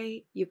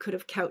 okay, you could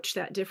have couched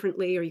that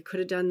differently, or you could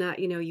have done that,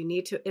 you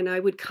need to. And I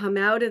would come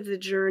out of the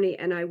journey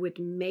and I would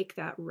make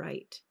that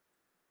right.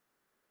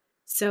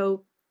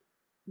 So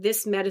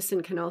this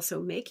medicine can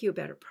also make you a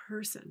better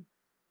person.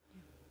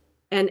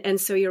 And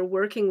so you're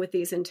working with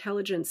these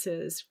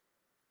intelligences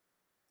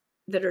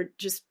that are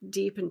just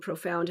deep and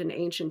profound and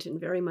ancient and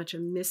very much a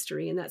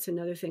mystery. And that's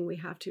another thing we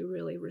have to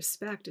really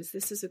respect, is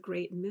this is a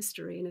great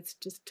mystery and it's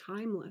just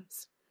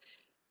timeless.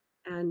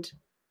 And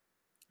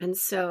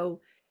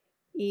so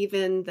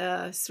even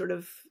the sort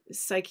of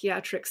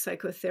psychiatric,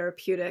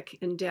 psychotherapeutic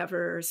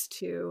endeavors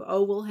to,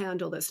 we'll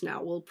handle this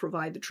now, we'll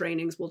provide the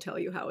trainings, we'll tell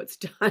you how it's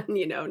done,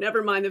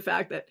 never mind the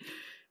fact that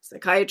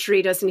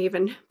psychiatry doesn't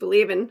even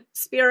believe in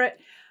spirit,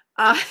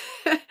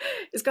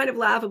 is kind of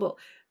laughable.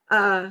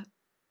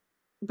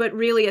 But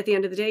really, at the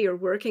end of the day, you're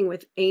working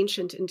with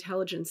ancient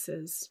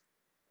intelligences,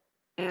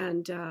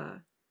 and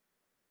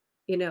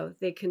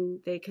they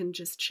can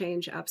just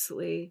change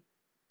absolutely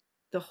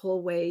the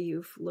whole way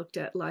you've looked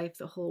at life,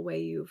 the whole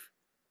way you've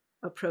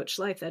approached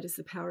life. That is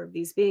the power of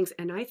these beings,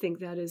 and I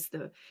think that is I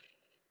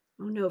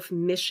don't know if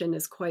mission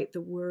is quite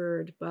the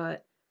word,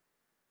 but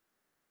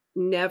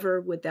never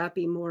would that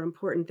be more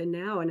important than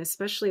now, and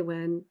especially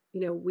when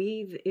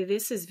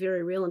this is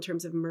very real in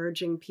terms of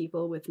merging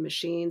people with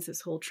machines,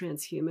 this whole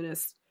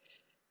transhumanist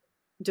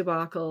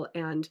debacle,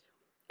 and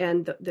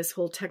this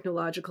whole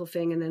technological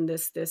thing, and then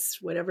this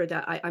whatever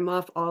that I'm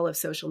off all of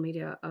social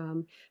media,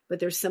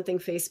 but there's something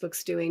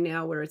Facebook's doing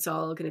now where it's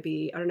all going to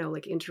be, I don't know,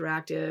 like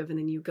interactive, and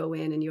then you go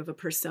in and you have a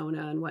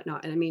persona and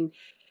whatnot, and I mean,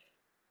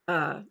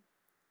 I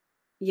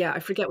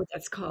forget what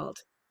that's called.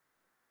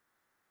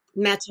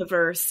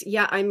 Metaverse.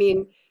 Yeah, I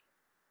mean,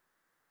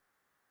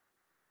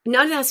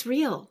 none of that's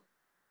real.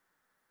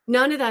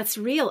 None of that's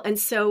real. And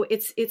so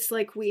it's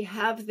like we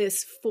have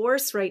this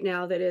force right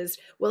now that is,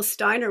 well,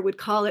 Steiner would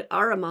call it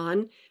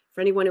Ahriman,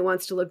 for anyone who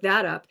wants to look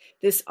that up,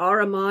 this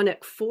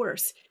Ahrimanic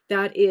force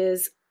that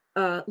is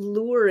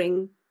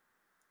luring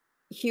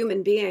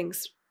human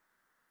beings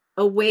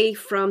away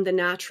from the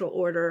natural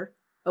order,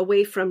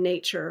 away from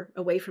nature,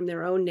 away from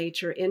their own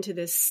nature, into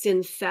this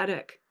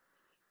synthetic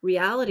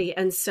reality.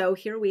 And so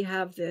here we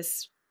have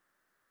this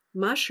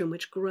mushroom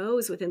which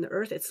grows within the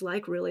earth. It's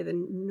like really the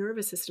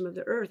nervous system of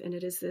the earth, and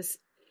it is this,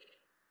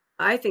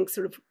 I think,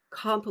 sort of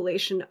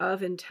compilation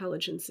of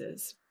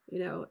intelligences,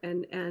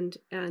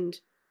 and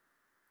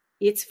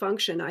its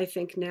function, I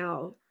think,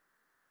 now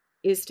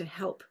is to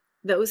help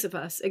those of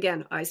us,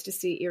 again, eyes to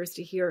see, ears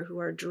to hear, who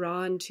are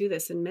drawn to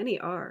this, and many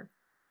are,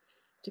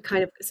 to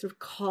kind of sort of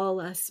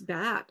call us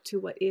back to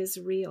what is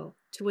real,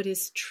 to what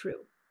is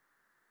true.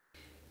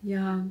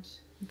 Yeah.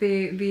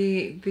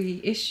 The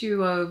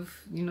issue of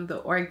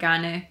the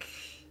organic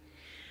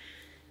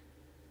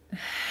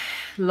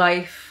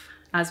life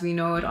as we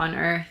know it on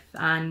Earth,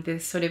 and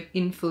this sort of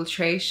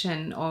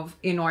infiltration of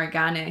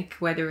inorganic,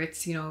 whether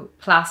it's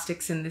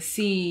plastics in the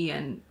sea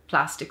and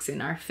plastics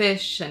in our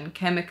fish and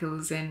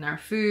chemicals in our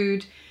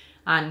food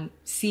and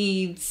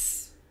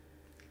seeds,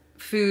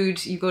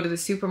 food. You go to the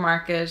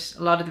supermarket,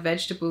 a lot of the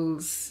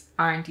vegetables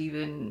aren't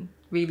even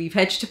really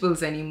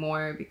vegetables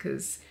anymore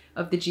because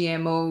of the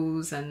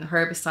GMOs and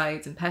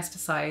herbicides and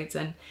pesticides,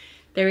 and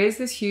there is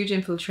this huge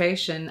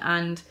infiltration.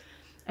 And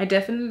I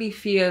definitely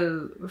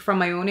feel from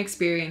my own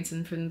experience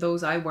and from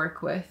those I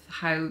work with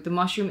how the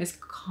mushroom is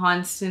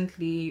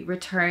constantly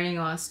returning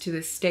us to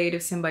this state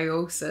of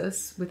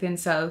symbiosis within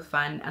self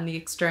and the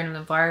external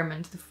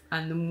environment.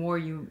 And the more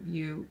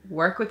you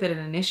work with it and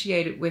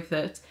initiate it with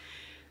it,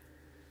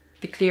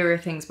 the clearer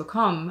things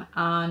become.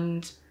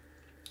 And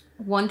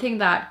one thing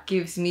that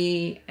gives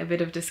me a bit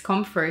of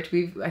discomfort,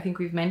 I think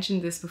we've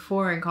mentioned this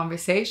before in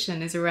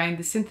conversation, is around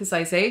the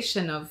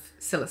synthesization of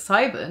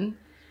psilocybin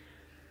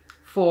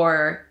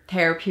for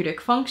therapeutic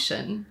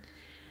function.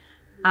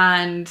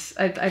 And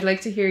I'd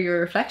like to hear your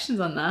reflections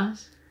on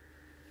that.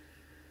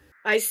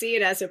 I see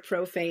it as a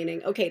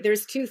profaning. Okay,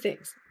 there's two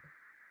things.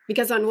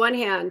 Because on one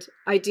hand,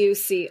 I do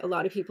see a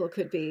lot of people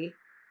could be,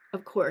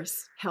 of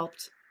course,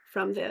 helped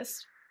from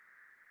this.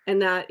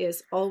 And that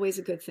is always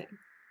a good thing.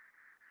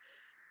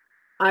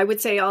 I would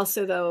say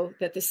also, though,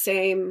 that the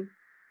same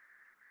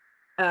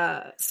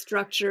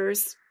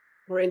structures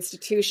or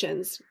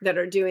institutions that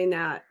are doing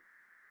that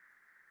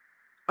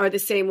are the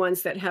same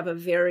ones that have a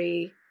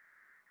very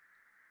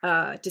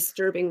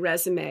disturbing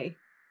resume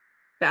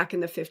back in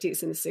the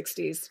 50s and the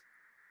 60s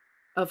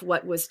of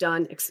what was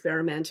done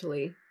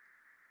experimentally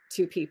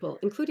to people,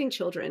 including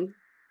children.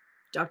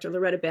 Dr.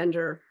 Loretta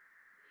Bender,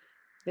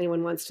 if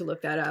anyone wants to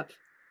look that up,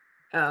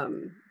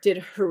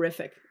 did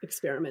horrific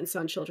experiments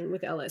on children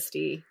with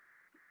LSD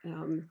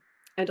and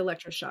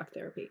electroshock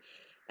therapy.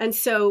 And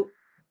so,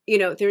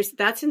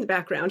 that's in the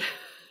background.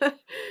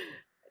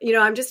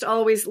 I'm just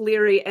always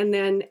leery. And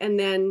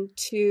then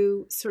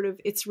to sort of,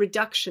 it's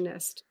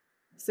reductionist.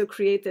 So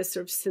create this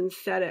sort of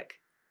synthetic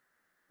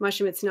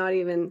mushroom. It's not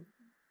even,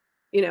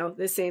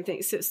 the same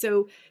thing.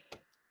 So,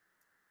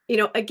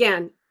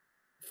 again,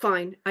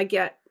 fine. I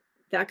get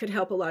that could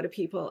help a lot of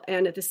people.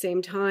 And at the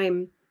same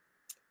time,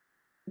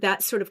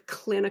 that sort of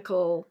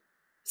clinical,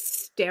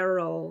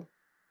 sterile,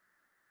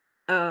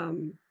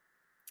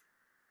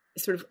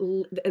 sort of,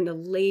 and the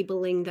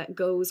labeling that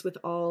goes with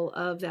all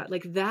of that,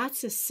 like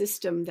that's a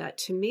system that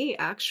to me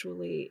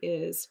actually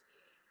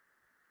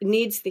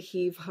needs the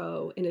heave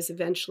ho and is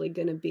eventually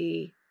going to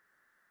be,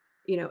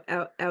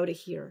 out of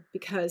here,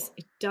 because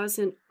it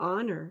doesn't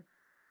honor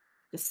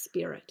the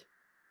spirit.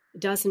 It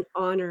doesn't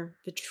honor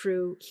the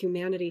true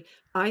humanity.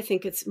 I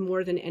think it's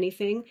more than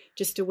anything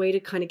just a way to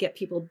kind of get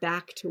people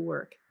back to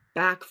work,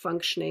 back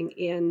functioning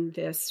in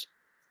this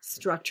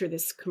structure,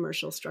 this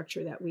commercial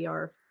structure that we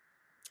are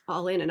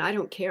all in. And I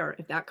don't care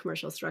if that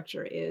commercial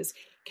structure is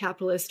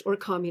capitalist or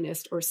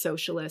communist or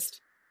socialist,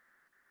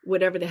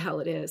 whatever the hell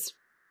it is.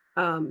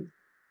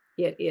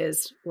 It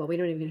is, well, we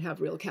don't even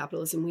have real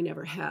capitalism. We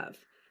never have.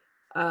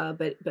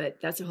 But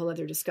that's a whole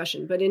other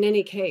discussion. But in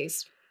any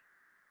case,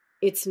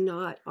 it's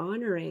not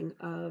honoring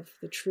of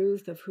the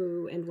truth of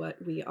who and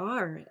what we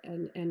are.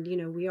 And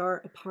we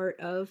are a part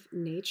of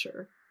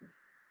nature.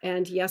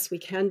 And yes, we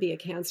can be a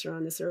cancer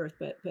on this earth,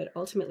 but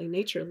ultimately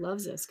nature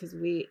loves us because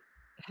we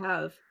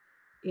have,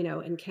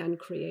 and can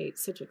create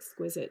such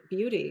exquisite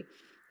beauty.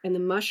 And the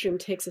mushroom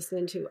takes us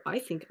into, I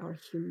think, our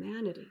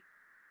humanity,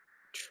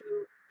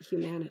 true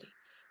humanity.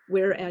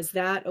 Whereas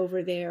that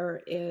over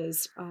there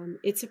is,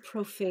 it's a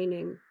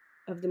profaning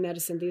of the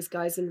medicine. These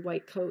guys in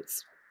white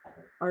coats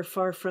are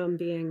far from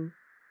being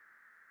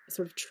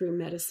sort of true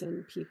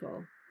medicine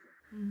people.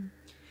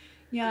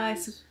 Yeah,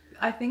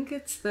 I think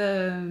it's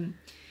the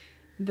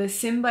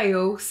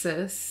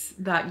symbiosis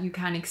that you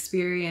can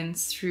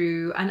experience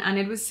through, and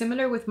it was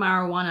similar with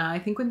marijuana. I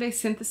think when they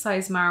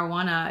synthesized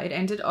marijuana, it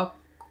ended up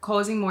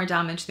causing more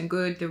damage than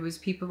good. There was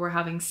people were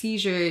having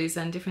seizures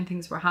and different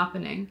things were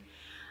happening.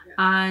 Yeah.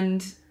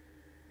 And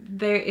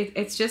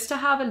it's just to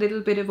have a little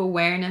bit of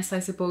awareness, I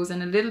suppose,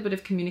 and a little bit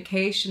of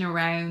communication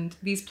around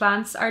these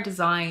plants are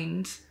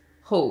designed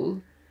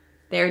whole.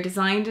 They're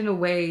designed in a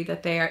way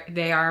that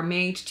they are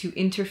made to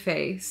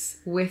interface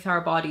with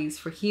our bodies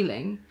for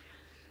healing.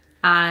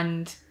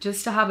 And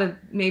just to have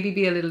maybe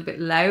be a little bit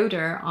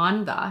louder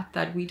on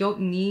that we don't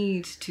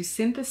need to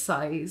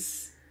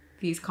synthesize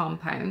these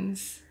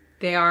compounds.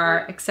 They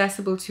are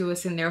accessible to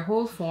us in their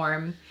whole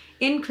form,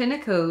 in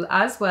clinical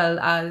as well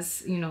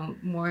as,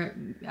 more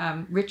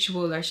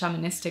ritual or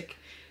shamanistic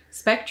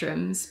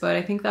spectrums. But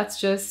I think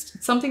that's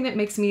just something that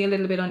makes me a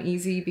little bit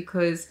uneasy,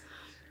 because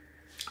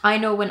I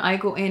know when I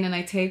go in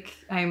and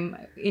I'm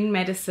in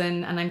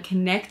medicine and I'm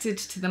connected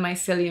to the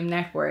mycelium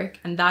network,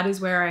 and that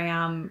is where I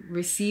am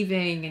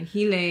receiving and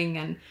healing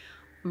and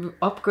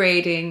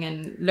upgrading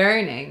and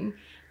learning.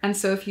 And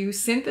so if you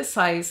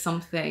synthesize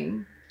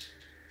something,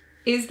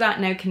 is that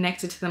now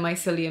connected to the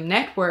mycelium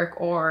network,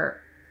 or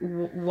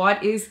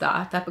what is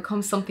that? That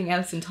becomes something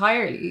else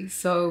entirely.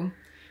 So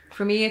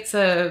for me, it's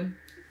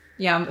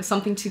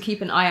something to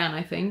keep an eye on,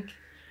 I think.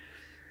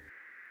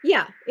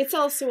 Yeah, it's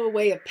also a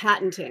way of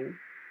patenting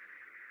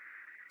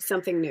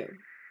something new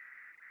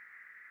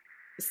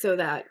so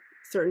that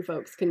certain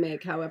folks can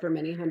make however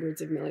many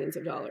hundreds of millions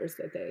of dollars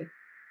that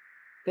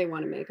they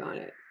want to make on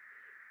it.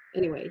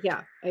 Anyway,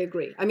 yeah, I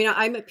agree. I mean,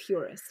 I'm a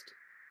purist,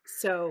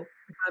 so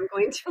I'm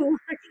going to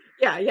work.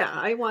 Yeah,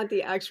 I want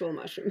the actual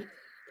mushroom.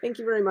 Thank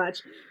you very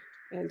much.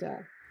 And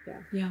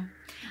yeah.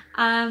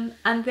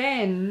 And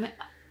then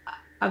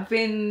I've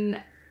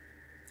been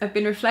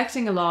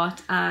reflecting a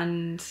lot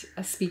and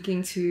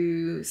speaking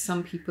to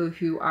some people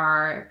who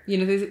are,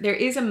 there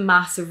is a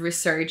massive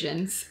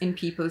resurgence in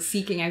people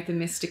seeking out the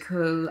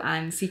mystical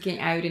and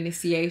seeking out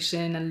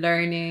initiation and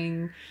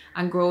learning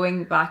and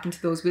growing back into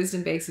those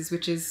wisdom bases,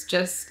 which is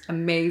just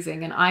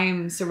amazing. And I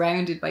am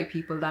surrounded by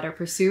people that are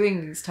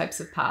pursuing these types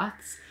of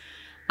paths.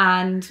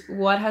 And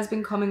what has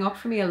been coming up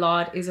for me a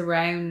lot is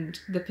around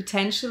the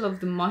potential of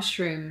the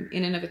mushroom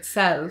in and of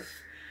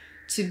itself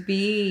to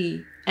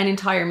be an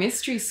entire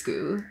mystery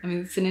school. I mean,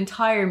 it's an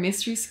entire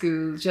mystery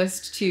school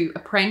just to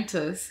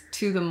apprentice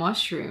to the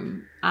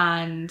mushroom.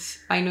 And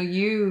I know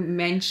you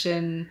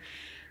mention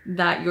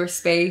that your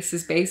space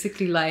is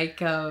basically like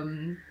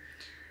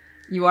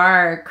you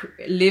are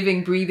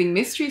living, breathing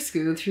mystery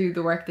school through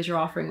the work that you're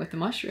offering with the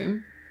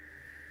mushroom.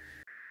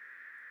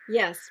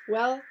 Yes,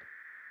 well,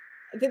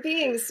 the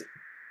beings,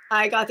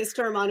 I got this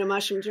term on a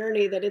mushroom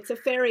journey that it's a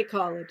fairy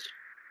college,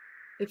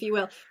 if you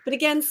will. But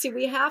again, see,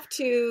 we have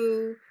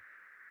to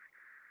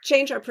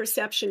change our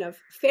perception of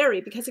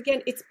fairy, because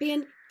again,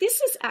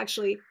 this is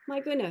actually, my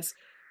goodness,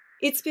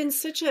 it's been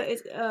such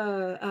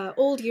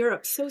old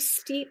Europe, so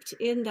steeped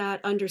in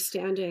that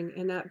understanding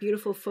and that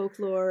beautiful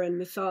folklore and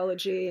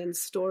mythology and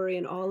story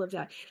and all of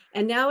that.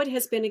 And now it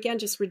has been, again,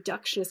 just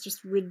reductionist,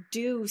 just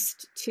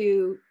reduced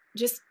to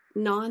just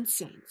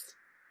nonsense.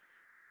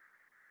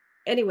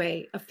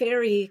 anyway, a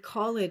fairy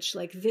college,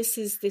 like this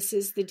is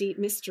the deep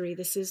mystery.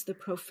 This is the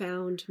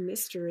profound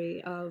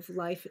mystery of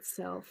life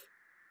itself,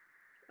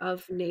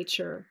 of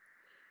nature,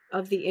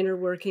 of the inner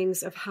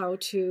workings of how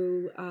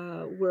to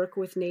work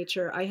with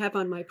nature. I have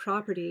on my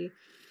property,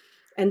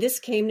 and this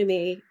came to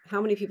me,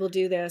 how many people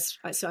do this?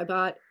 So I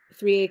bought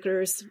 3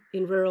 acres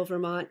in rural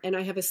Vermont, and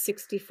I have a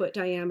 60-foot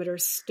diameter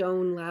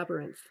stone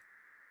labyrinth.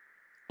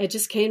 It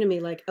just came to me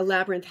like a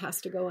labyrinth has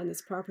to go on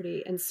this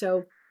property. And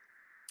so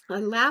a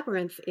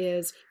labyrinth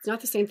it's not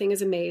the same thing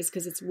as a maze,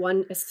 because it's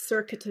a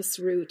circuitous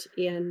route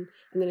in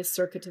and then a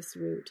circuitous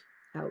route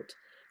out.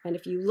 And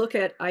if you look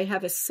at, I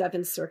have a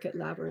 7-circuit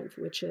labyrinth,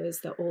 which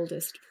is the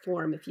oldest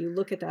form. If you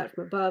look at that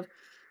from above,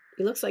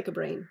 it looks like a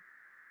brain.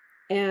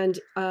 And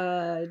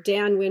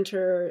Dan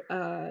Winter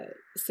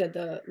said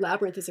the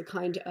labyrinth is a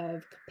kind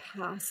of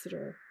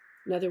capacitor.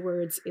 In other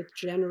words, it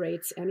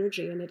generates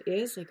energy, and it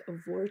is like a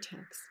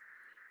vortex.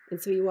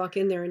 And so you walk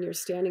in there and you're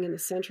standing in the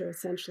center,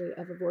 essentially,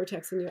 of a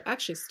vortex, and you're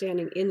actually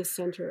standing in the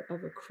center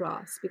of a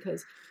cross.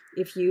 Because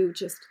if you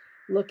just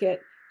look at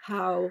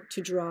how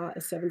to draw a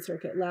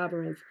 7-circuit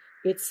labyrinth,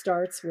 it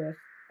starts with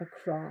a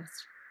cross,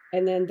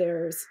 and then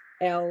there's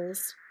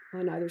L's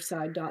on either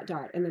side, dot,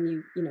 dot, and then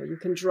you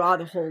can draw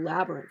the whole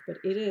labyrinth, but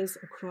it is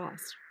a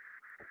cross.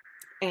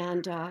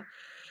 And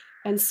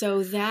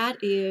so that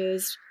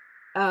is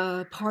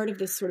part of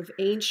this sort of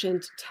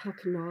ancient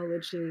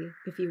technology,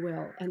 if you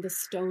will, and the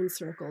stone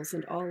circles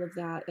and all of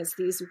that as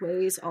these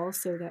ways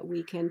also that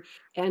we can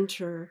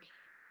enter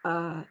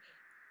and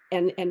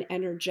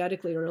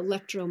energetically or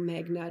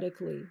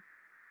electromagnetically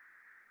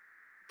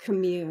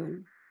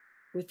commune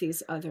with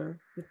these other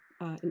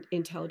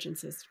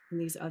intelligences in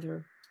these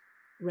other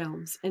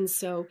realms. And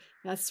so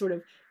that's sort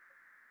of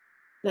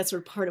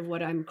part of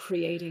what I'm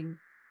creating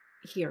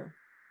here,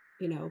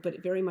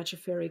 but very much a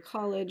fairy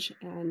college,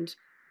 and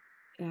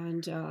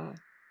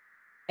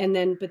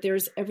then, but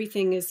there's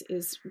everything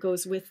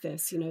goes with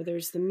this,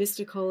 there's the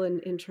mystical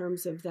in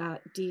terms of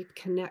that deep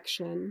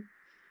connection,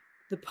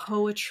 the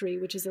poetry,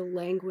 which is a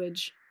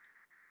language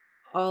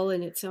all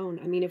in its own.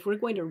 I mean, if we're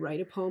going to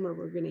write a poem or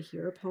we're going to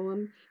hear a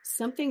poem,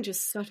 something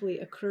just subtly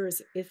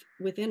occurs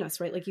within us,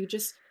 right? Like you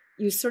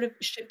sort of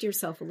shift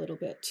yourself a little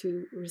bit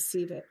to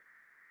receive it.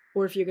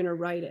 Or if you're going to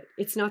write it,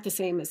 it's not the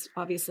same as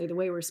obviously the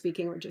way we're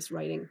speaking or just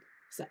writing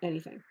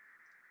anything.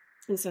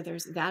 And so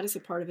there's that as a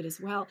part of it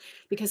as well,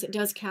 because it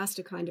does cast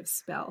a kind of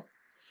spell.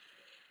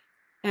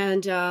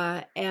 And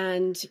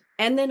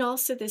then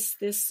also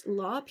this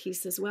law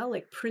piece as well,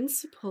 like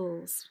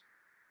principles.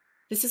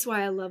 This is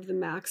why I love the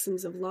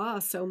maxims of law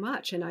so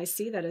much. And I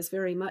see that as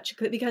very much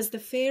because the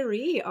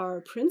fairy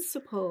are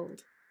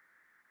principled.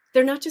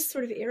 They're not just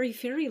sort of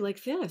airy-fairy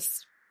like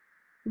this.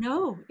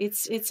 No,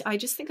 it's I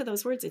just think of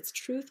those words. It's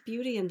truth,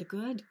 beauty, and the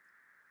good.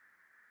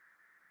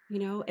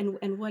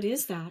 And what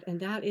is that? And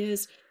that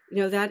is,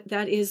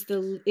 that is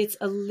it's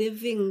a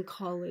living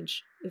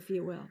college, if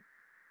you will,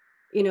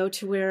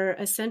 to where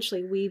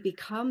essentially we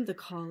become the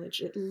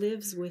college. It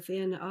lives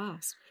within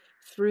us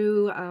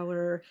through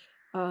our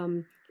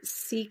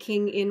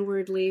seeking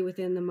inwardly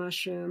within the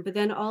mushroom, but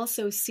then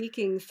also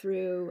seeking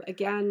through,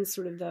 again,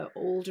 sort of the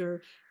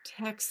older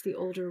texts, the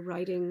older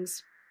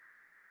writings,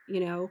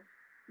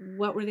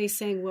 what were they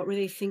saying? What were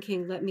they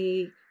thinking? Let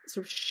me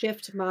sort of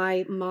shift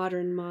my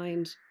modern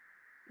mind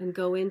and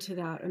go into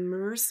that,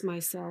 immerse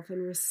myself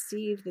and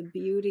receive the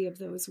beauty of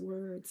those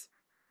words,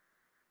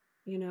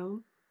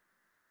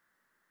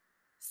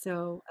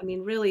 So, I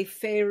mean, really,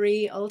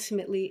 fairy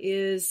ultimately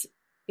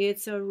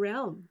it's a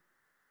realm.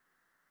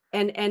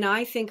 And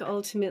I think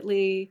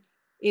ultimately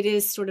it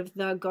is sort of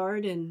the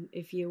garden,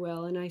 if you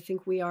will. And I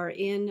think we are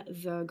in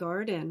the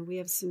garden. We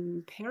have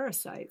some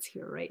parasites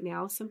here right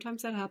now.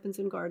 Sometimes that happens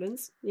in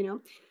gardens,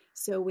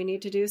 So we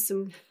need to do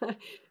some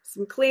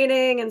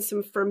cleaning and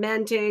some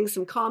fermenting,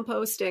 some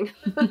composting.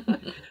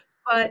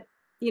 But,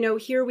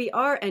 here we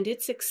are, and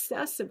it's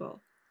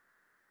accessible.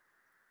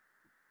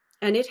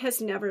 And it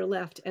has never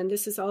left. And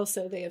this is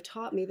also, they have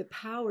taught me the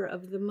power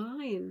of the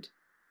mind.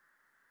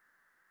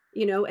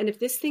 And if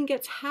this thing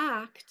gets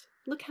hacked,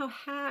 look how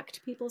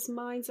hacked people's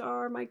minds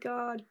are. My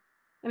God.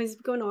 I mean, it's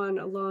been going on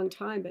a long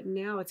time, but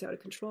now it's out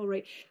of control,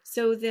 right?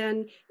 So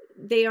then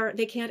they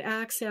can't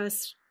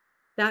access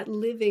that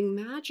living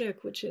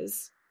magic, which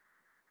is,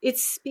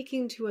 it's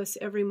speaking to us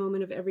every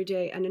moment of every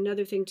day. And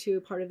another thing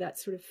too, part of that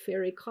sort of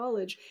fairy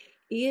college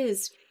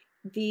is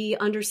the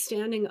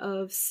understanding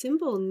of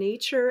symbol.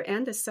 Nature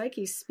and the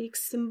psyche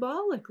speaks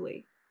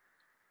symbolically.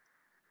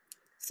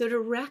 So to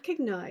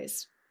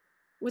recognize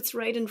what's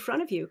right in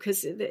front of you,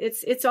 because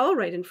it's all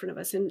right in front of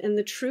us, and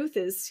the truth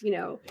is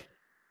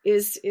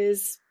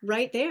is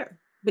right there.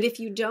 But if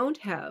you don't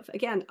have,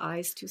 again,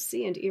 eyes to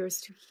see and ears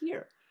to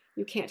hear,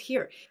 you can't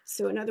hear.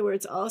 So in other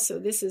words, also,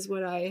 this is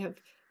what I have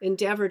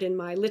endeavored in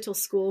my little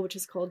school, which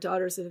is called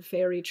Daughters of the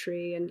Fairy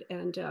Tree, and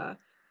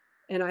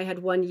I had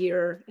 1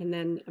 year, and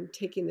then I'm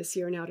taking this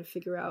year now to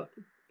figure out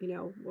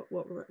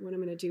what I'm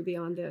going to do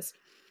beyond this,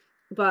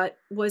 but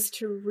was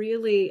to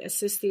really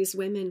assist these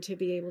women to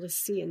be able to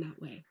see in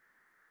that way.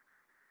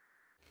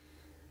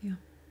 Yeah.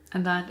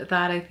 And that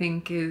I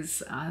think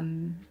is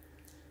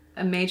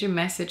a major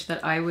message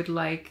that I would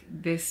like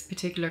this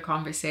particular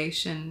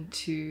conversation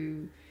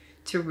to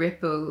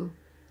ripple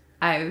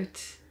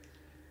out,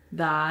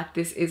 that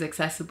this is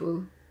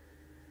accessible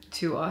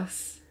to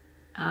us,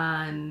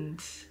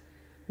 and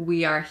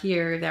we are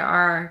here. There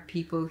are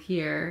people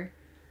here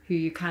who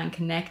you can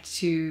connect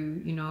to.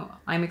 You know,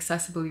 I'm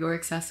accessible, you're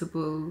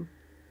accessible.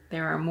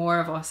 There are more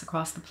of us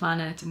across the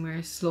planet, and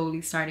we're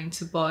slowly starting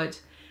to bud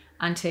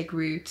and take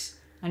root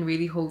and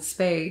really hold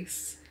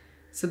space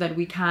so that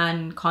we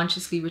can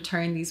consciously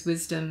return these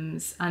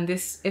wisdoms. And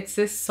it's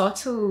this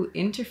subtle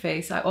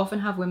interface. I often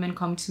have women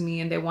come to me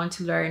and they want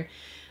to learn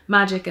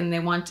magic, and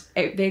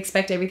they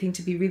expect everything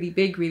to be really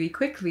big really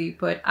quickly,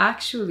 but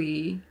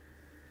actually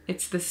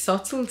it's the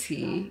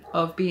subtlety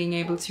of being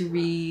able to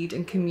read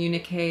and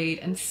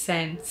communicate and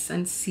sense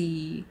and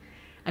see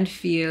and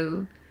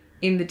feel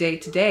in the day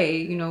to day.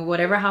 You know,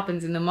 whatever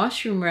happens in the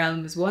mushroom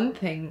realm is one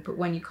thing, but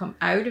when you come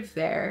out of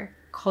there,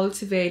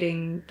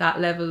 cultivating that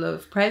level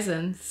of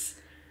presence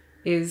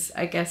is,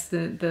 I guess,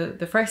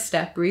 the first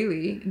step,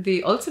 really,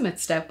 the ultimate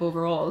step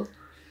overall.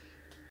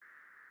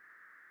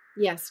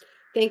 Yes.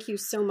 Thank you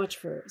so much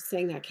for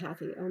saying that,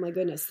 Cathy. Oh my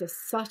goodness, the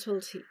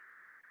subtlety.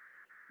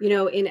 You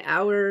know, in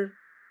our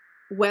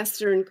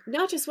Western,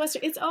 not just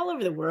Western, it's all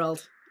over the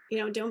world. You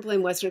know, don't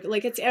blame Western,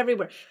 like it's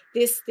everywhere.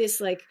 This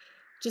like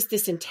just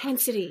this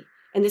intensity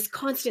and this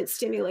constant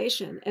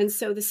stimulation. And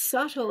so the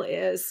subtle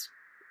it's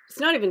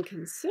not even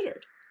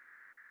considered.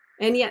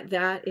 And yet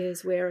that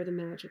is where the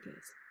magic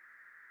is.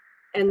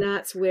 And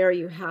that's where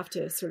you have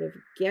to sort of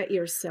get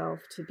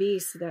yourself to be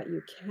so that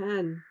you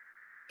can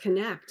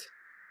connect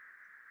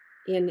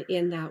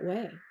in that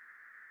way,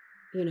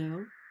 you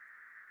know.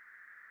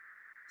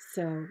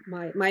 So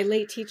my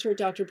late teacher,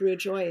 Dr. Brew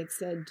Joy, had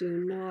said,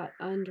 do not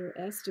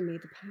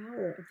underestimate the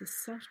power of the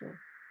subtle.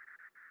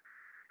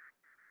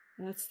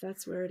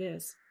 That's where it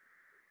is.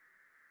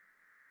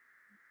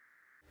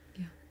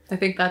 Yeah, I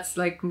think that's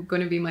like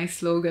going to be my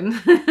slogan.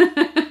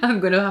 I'm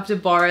going to have to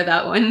borrow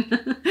that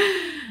one.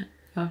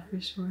 Oh, for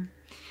sure.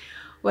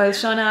 Well,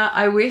 Shonagh,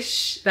 I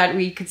wish that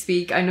we could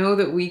speak. I know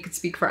that we could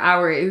speak for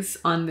hours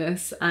on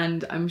this,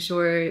 and I'm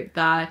sure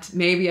that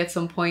maybe at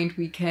some point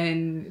we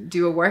can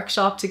do a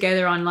workshop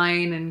together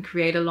online and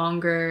create a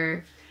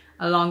longer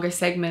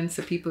segment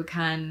so people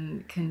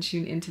can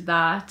tune into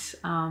that.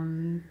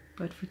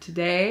 But for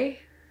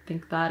today, I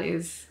think that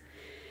is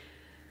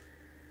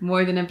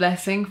more than a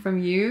blessing from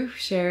you,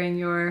 sharing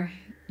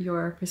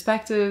your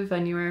perspective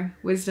and your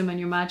wisdom and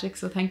your magic.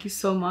 So thank you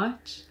so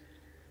much.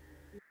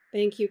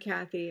 Thank you,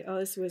 Cathy. Oh,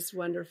 this was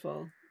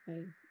wonderful.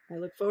 I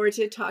look forward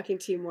to talking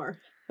to you more.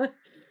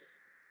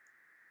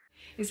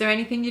 Is there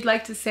anything you'd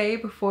like to say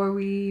before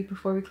we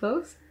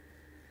close?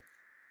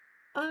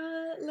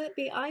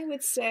 I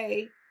would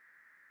say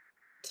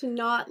to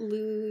not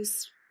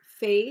lose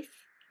faith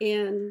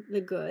in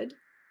the good,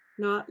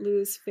 not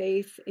lose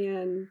faith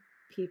in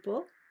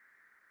people.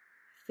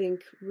 I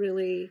think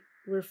really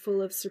we're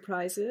full of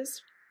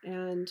surprises,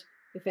 and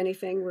if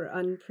anything, we're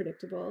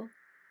unpredictable.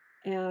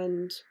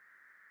 And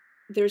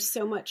there is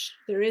so much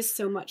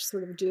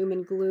sort of doom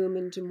and gloom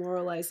and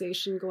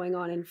demoralization going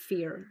on, and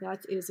fear.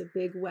 That is a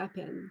big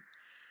weapon.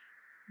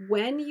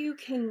 When you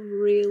can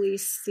really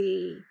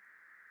see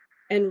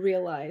and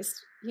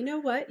realize, you know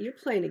what, you're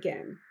playing a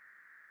game,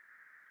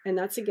 and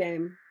that's a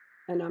game,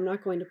 and I'm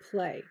not going to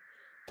play,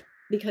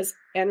 because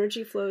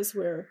energy flows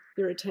where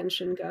your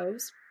attention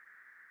goes.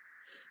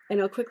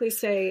 And I'll quickly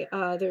say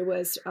there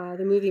was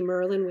the movie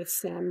Merlin with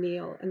Sam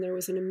Neill, and there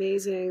was an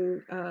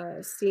amazing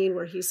scene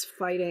where he's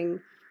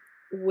fighting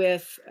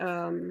with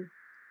oh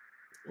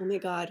my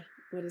God,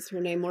 what is her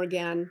name?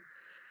 Morgan,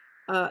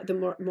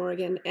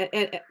 Morgan,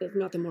 and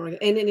not the Morgan.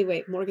 And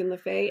anyway, Morgan Le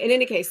Fay. In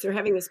any case, they're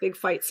having this big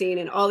fight scene,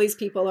 and all these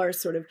people are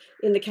sort of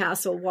in the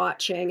castle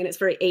watching, and it's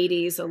very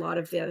 80s. A lot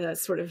of the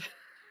sort of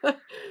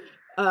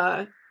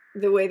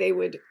the way they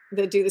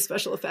do the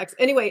special effects.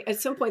 Anyway, at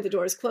some point the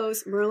doors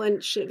close.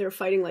 Merlin, they're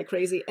fighting like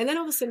crazy, and then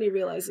all of a sudden he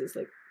realizes,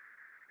 like,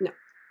 no.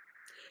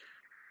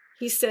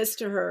 He says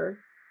to her,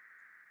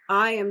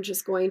 I am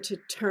just going to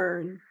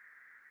turn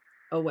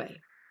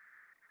away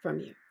from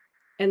you.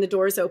 And the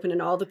doors open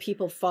and all the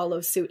people follow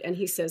suit. And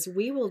he says,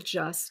 we will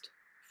just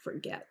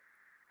forget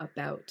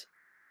about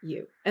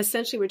you.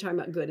 Essentially, we're talking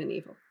about good and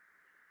evil.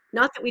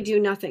 Not that we do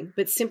nothing,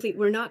 but simply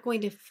we're not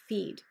going to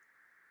feed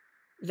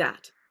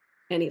that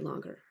any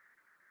longer.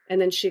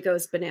 And then she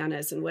goes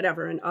bananas and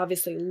whatever, and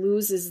obviously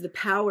loses the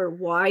power.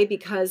 Why?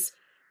 Because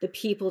the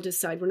people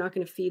decide we're not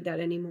going to feed that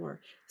anymore.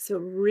 So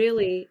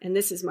really, and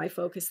this is my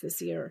focus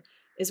this year,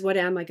 is what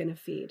am I going to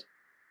feed?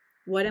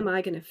 What am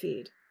I going to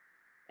feed?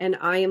 And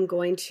I am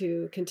going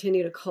to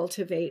continue to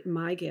cultivate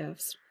my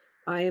gifts.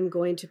 I am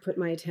going to put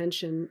my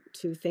attention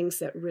to things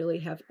that really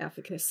have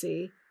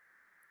efficacy,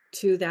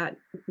 to that,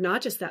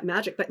 not just that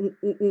magic, but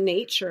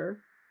nature,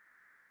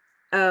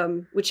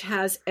 which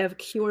has a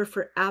cure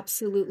for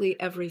absolutely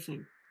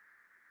everything.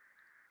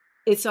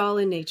 It's all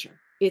in nature.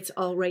 It's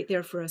all right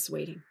there for us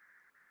waiting.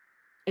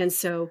 And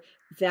so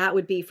that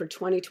would be for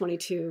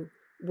 2022,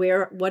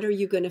 what are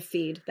you going to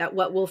feed?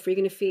 What wolf are you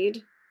going to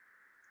feed?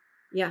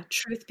 Yeah,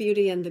 truth,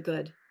 beauty, and the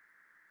good,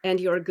 and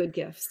your good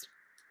gifts.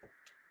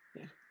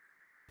 Yeah.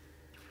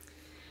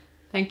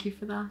 Thank you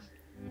for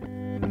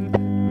that.